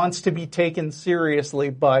that wants to be taken seriously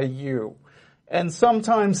by you. And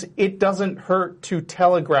sometimes it doesn't hurt to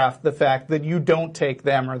telegraph the fact that you don't take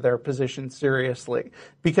them or their position seriously.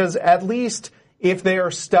 Because at least if they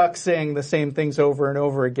are stuck saying the same things over and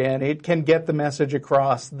over again, it can get the message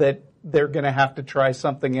across that they're going to have to try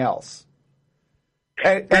something else.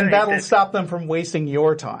 And that'll stop them from wasting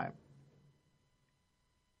your time.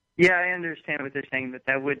 Yeah, I understand what they're saying,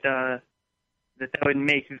 that would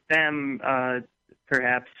make them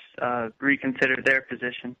perhaps reconsider their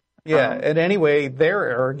position. Yeah, and anyway, they're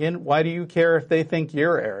arrogant. Why do you care if they think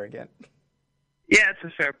you're arrogant? Yeah, it's a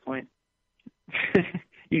fair point.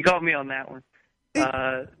 You called me on that one.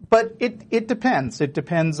 But it depends. It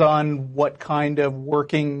depends on what kind of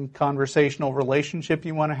working conversational relationship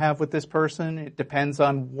you want to have with this person. It depends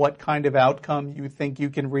on what kind of outcome you think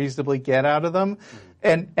you can reasonably get out of them.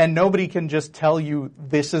 And nobody can just tell you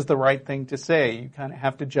this is the right thing to say. You kind of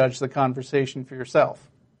have to judge the conversation for yourself.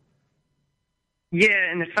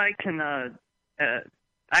 Yeah, and if I can,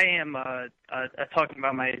 I am talking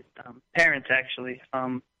about my parents actually.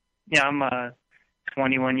 Yeah, I'm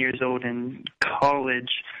 21 years old in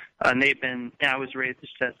college, and I was raised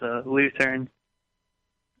as a Lutheran.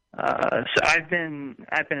 So I've been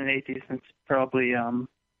an atheist since probably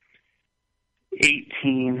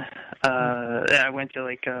 18. I went to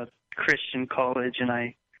like a Christian college, and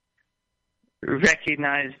I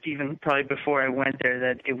recognized even probably before I went there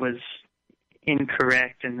that it was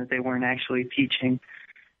incorrect and that they weren't actually teaching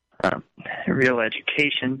real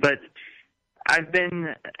education. But I've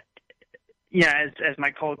been, as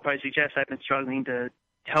my colloquy suggests, I've been struggling to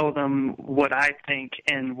tell them what I think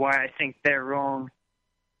and why I think they're wrong,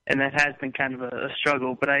 and that has been kind of a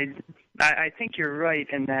struggle. But I think you're right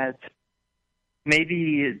in that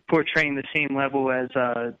maybe portraying the same level as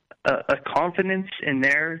a confidence in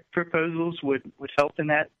their proposals would help in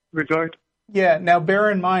that regard. Yeah, now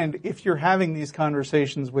bear in mind, if you're having these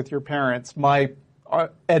conversations with your parents, my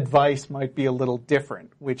advice might be a little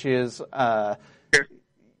different, which is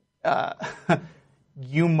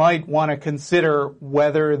you might want to consider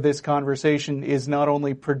whether this conversation is not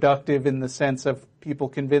only productive in the sense of people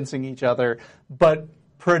convincing each other, but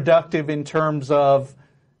productive in terms of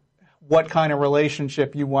what kind of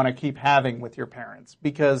relationship you want to keep having with your parents.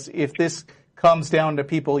 Because if this comes down to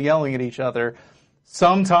people yelling at each other,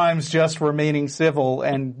 sometimes just remaining civil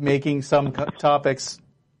and making some topics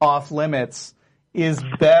off limits is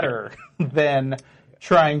better than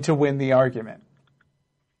trying to win the argument.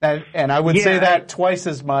 And I would say that twice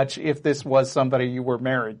as much if this was somebody you were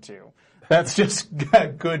married to. That's just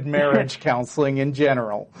good marriage counseling in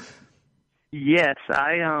general. Yes,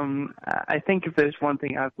 I think if there's one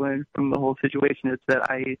thing I've learned from the whole situation, it's that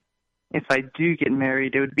if I do get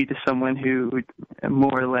married, it would be to someone who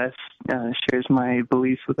more or less shares my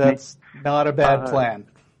beliefs with me. That's not a bad plan.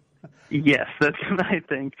 Yes, that's what I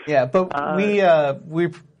think. Yeah, but we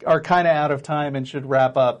are kind of out of time and should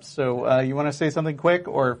wrap up. So you want to say something quick,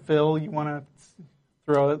 or Phil, you want to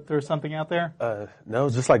throw something out there? No,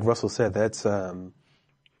 just like Russell said, that's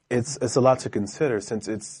it's a lot to consider since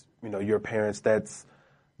it's your parents. That's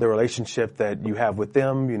the relationship that you have with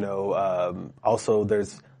them. Also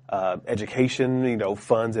there's education,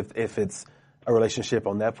 funds if it's a relationship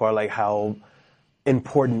on that part. Like how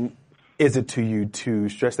important is it to you to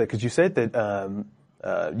stress that? Because you said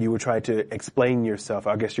that you were trying to explain yourself,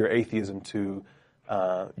 I guess your atheism to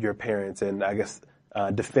your parents, and I guess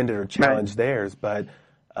defend it or challenge theirs. But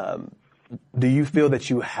do you feel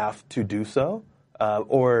that you have to do so,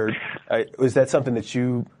 or is that something that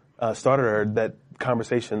you started, or that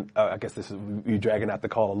conversation? I guess this is you dragging out the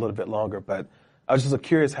call a little bit longer, but I was just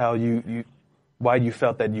curious how why you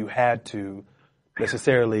felt that you had to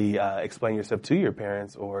necessarily explain yourself to your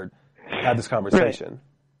parents or have this conversation.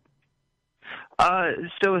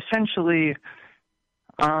 So essentially,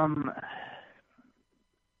 I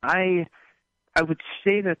would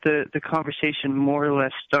say that the conversation more or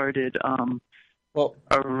less started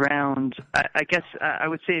around. I guess I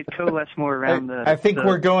would say it coalesced more around I think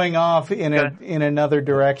we're going off in another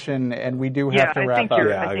direction, and we do have to wrap up.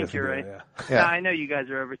 I think you're right. Yeah. I know you guys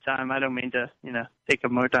are over time. I don't mean to, take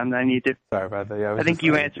up more time than I need to. Sorry about that. Yeah, I think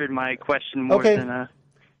you answered my question more than.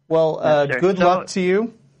 Well, good luck to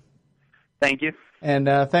you. Thank you. And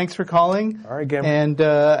thanks for calling. All right, Gam. And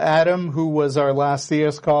Adam, who was our last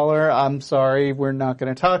CS caller, I'm sorry, we're not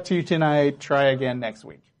going to talk to you tonight. Try again next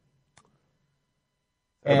week.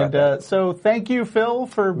 And so thank you, Phil,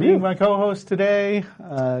 for being my co-host today.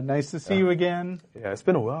 Nice to see you again. Yeah, it's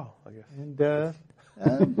been a while, I guess. And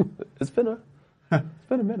it's been a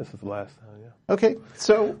minute since the last time. Yeah. Okay,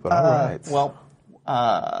 so all right.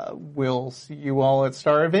 We'll see you all at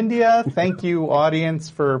Star of India. Thank you,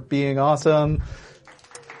 audience, for being awesome.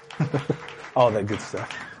 All that good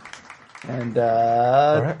stuff. And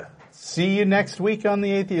all right. See you next week on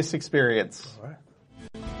The Atheist Experience. All right.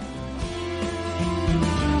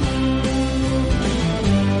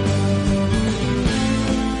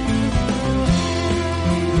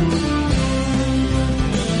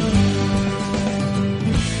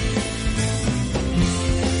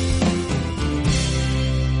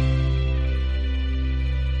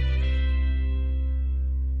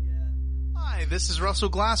 This is Russell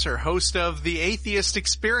Glasser, host of The Atheist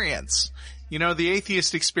Experience. The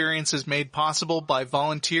Atheist Experience is made possible by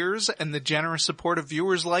volunteers and the generous support of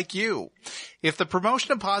viewers like you. If the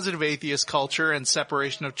promotion of positive atheist culture and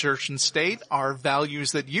separation of church and state are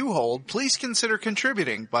values that you hold, please consider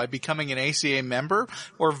contributing by becoming an ACA member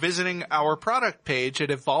or visiting our product page at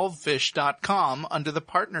evolvefish.com under the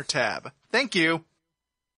Partner tab. Thank you.